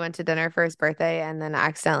Kyle and I went to dinner for his birthday and then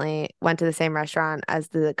accidentally went to the same restaurant as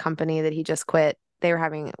the company that he just quit. They were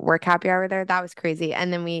having work happy hour there. That was crazy.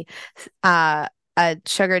 And then uh, a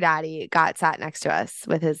sugar daddy got sat next to us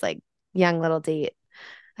with his like young little date.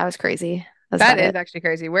 That was crazy. That's That about is it. actually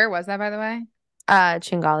crazy. Where was that, by the way?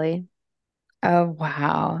 Chingali. Oh,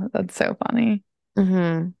 wow. That's so funny.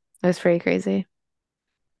 It was pretty crazy.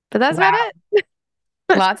 But that's about Wow. it.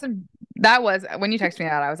 Lots of that was when you texted me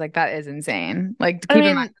that, I was like, that is insane. Like, to I keep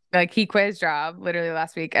in mind, mean, like, he quit his job literally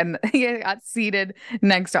last week and he got seated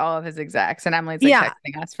next to all of his execs. And Emily's like yeah.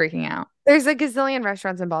 texting us, freaking out. There's a gazillion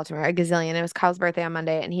restaurants in Baltimore, a gazillion. It was Kyle's birthday on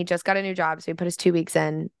Monday, and he just got a new job. So he put his 2 weeks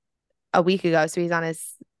in a week ago. So he's on his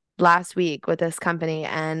last week with this company,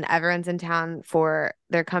 and everyone's in town for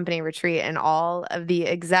their company retreat. And all of the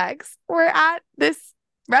execs were at this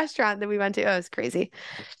restaurant that we went to. Oh, it was crazy.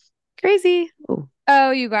 Crazy. Ooh.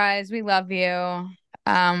 Oh, you guys, we love you.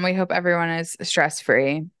 We hope everyone is stress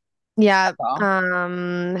free. Yeah. That's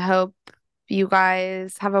all. Hope you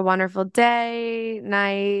guys have a wonderful day,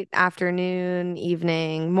 night, afternoon,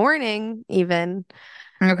 evening, morning, even.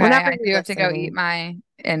 Okay, Whenever I do you're have to go eat listening, my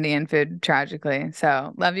Indian food tragically.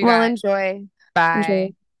 So love you well, guys. enjoy. Enjoy.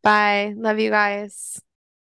 Bye. Bye. Love you guys.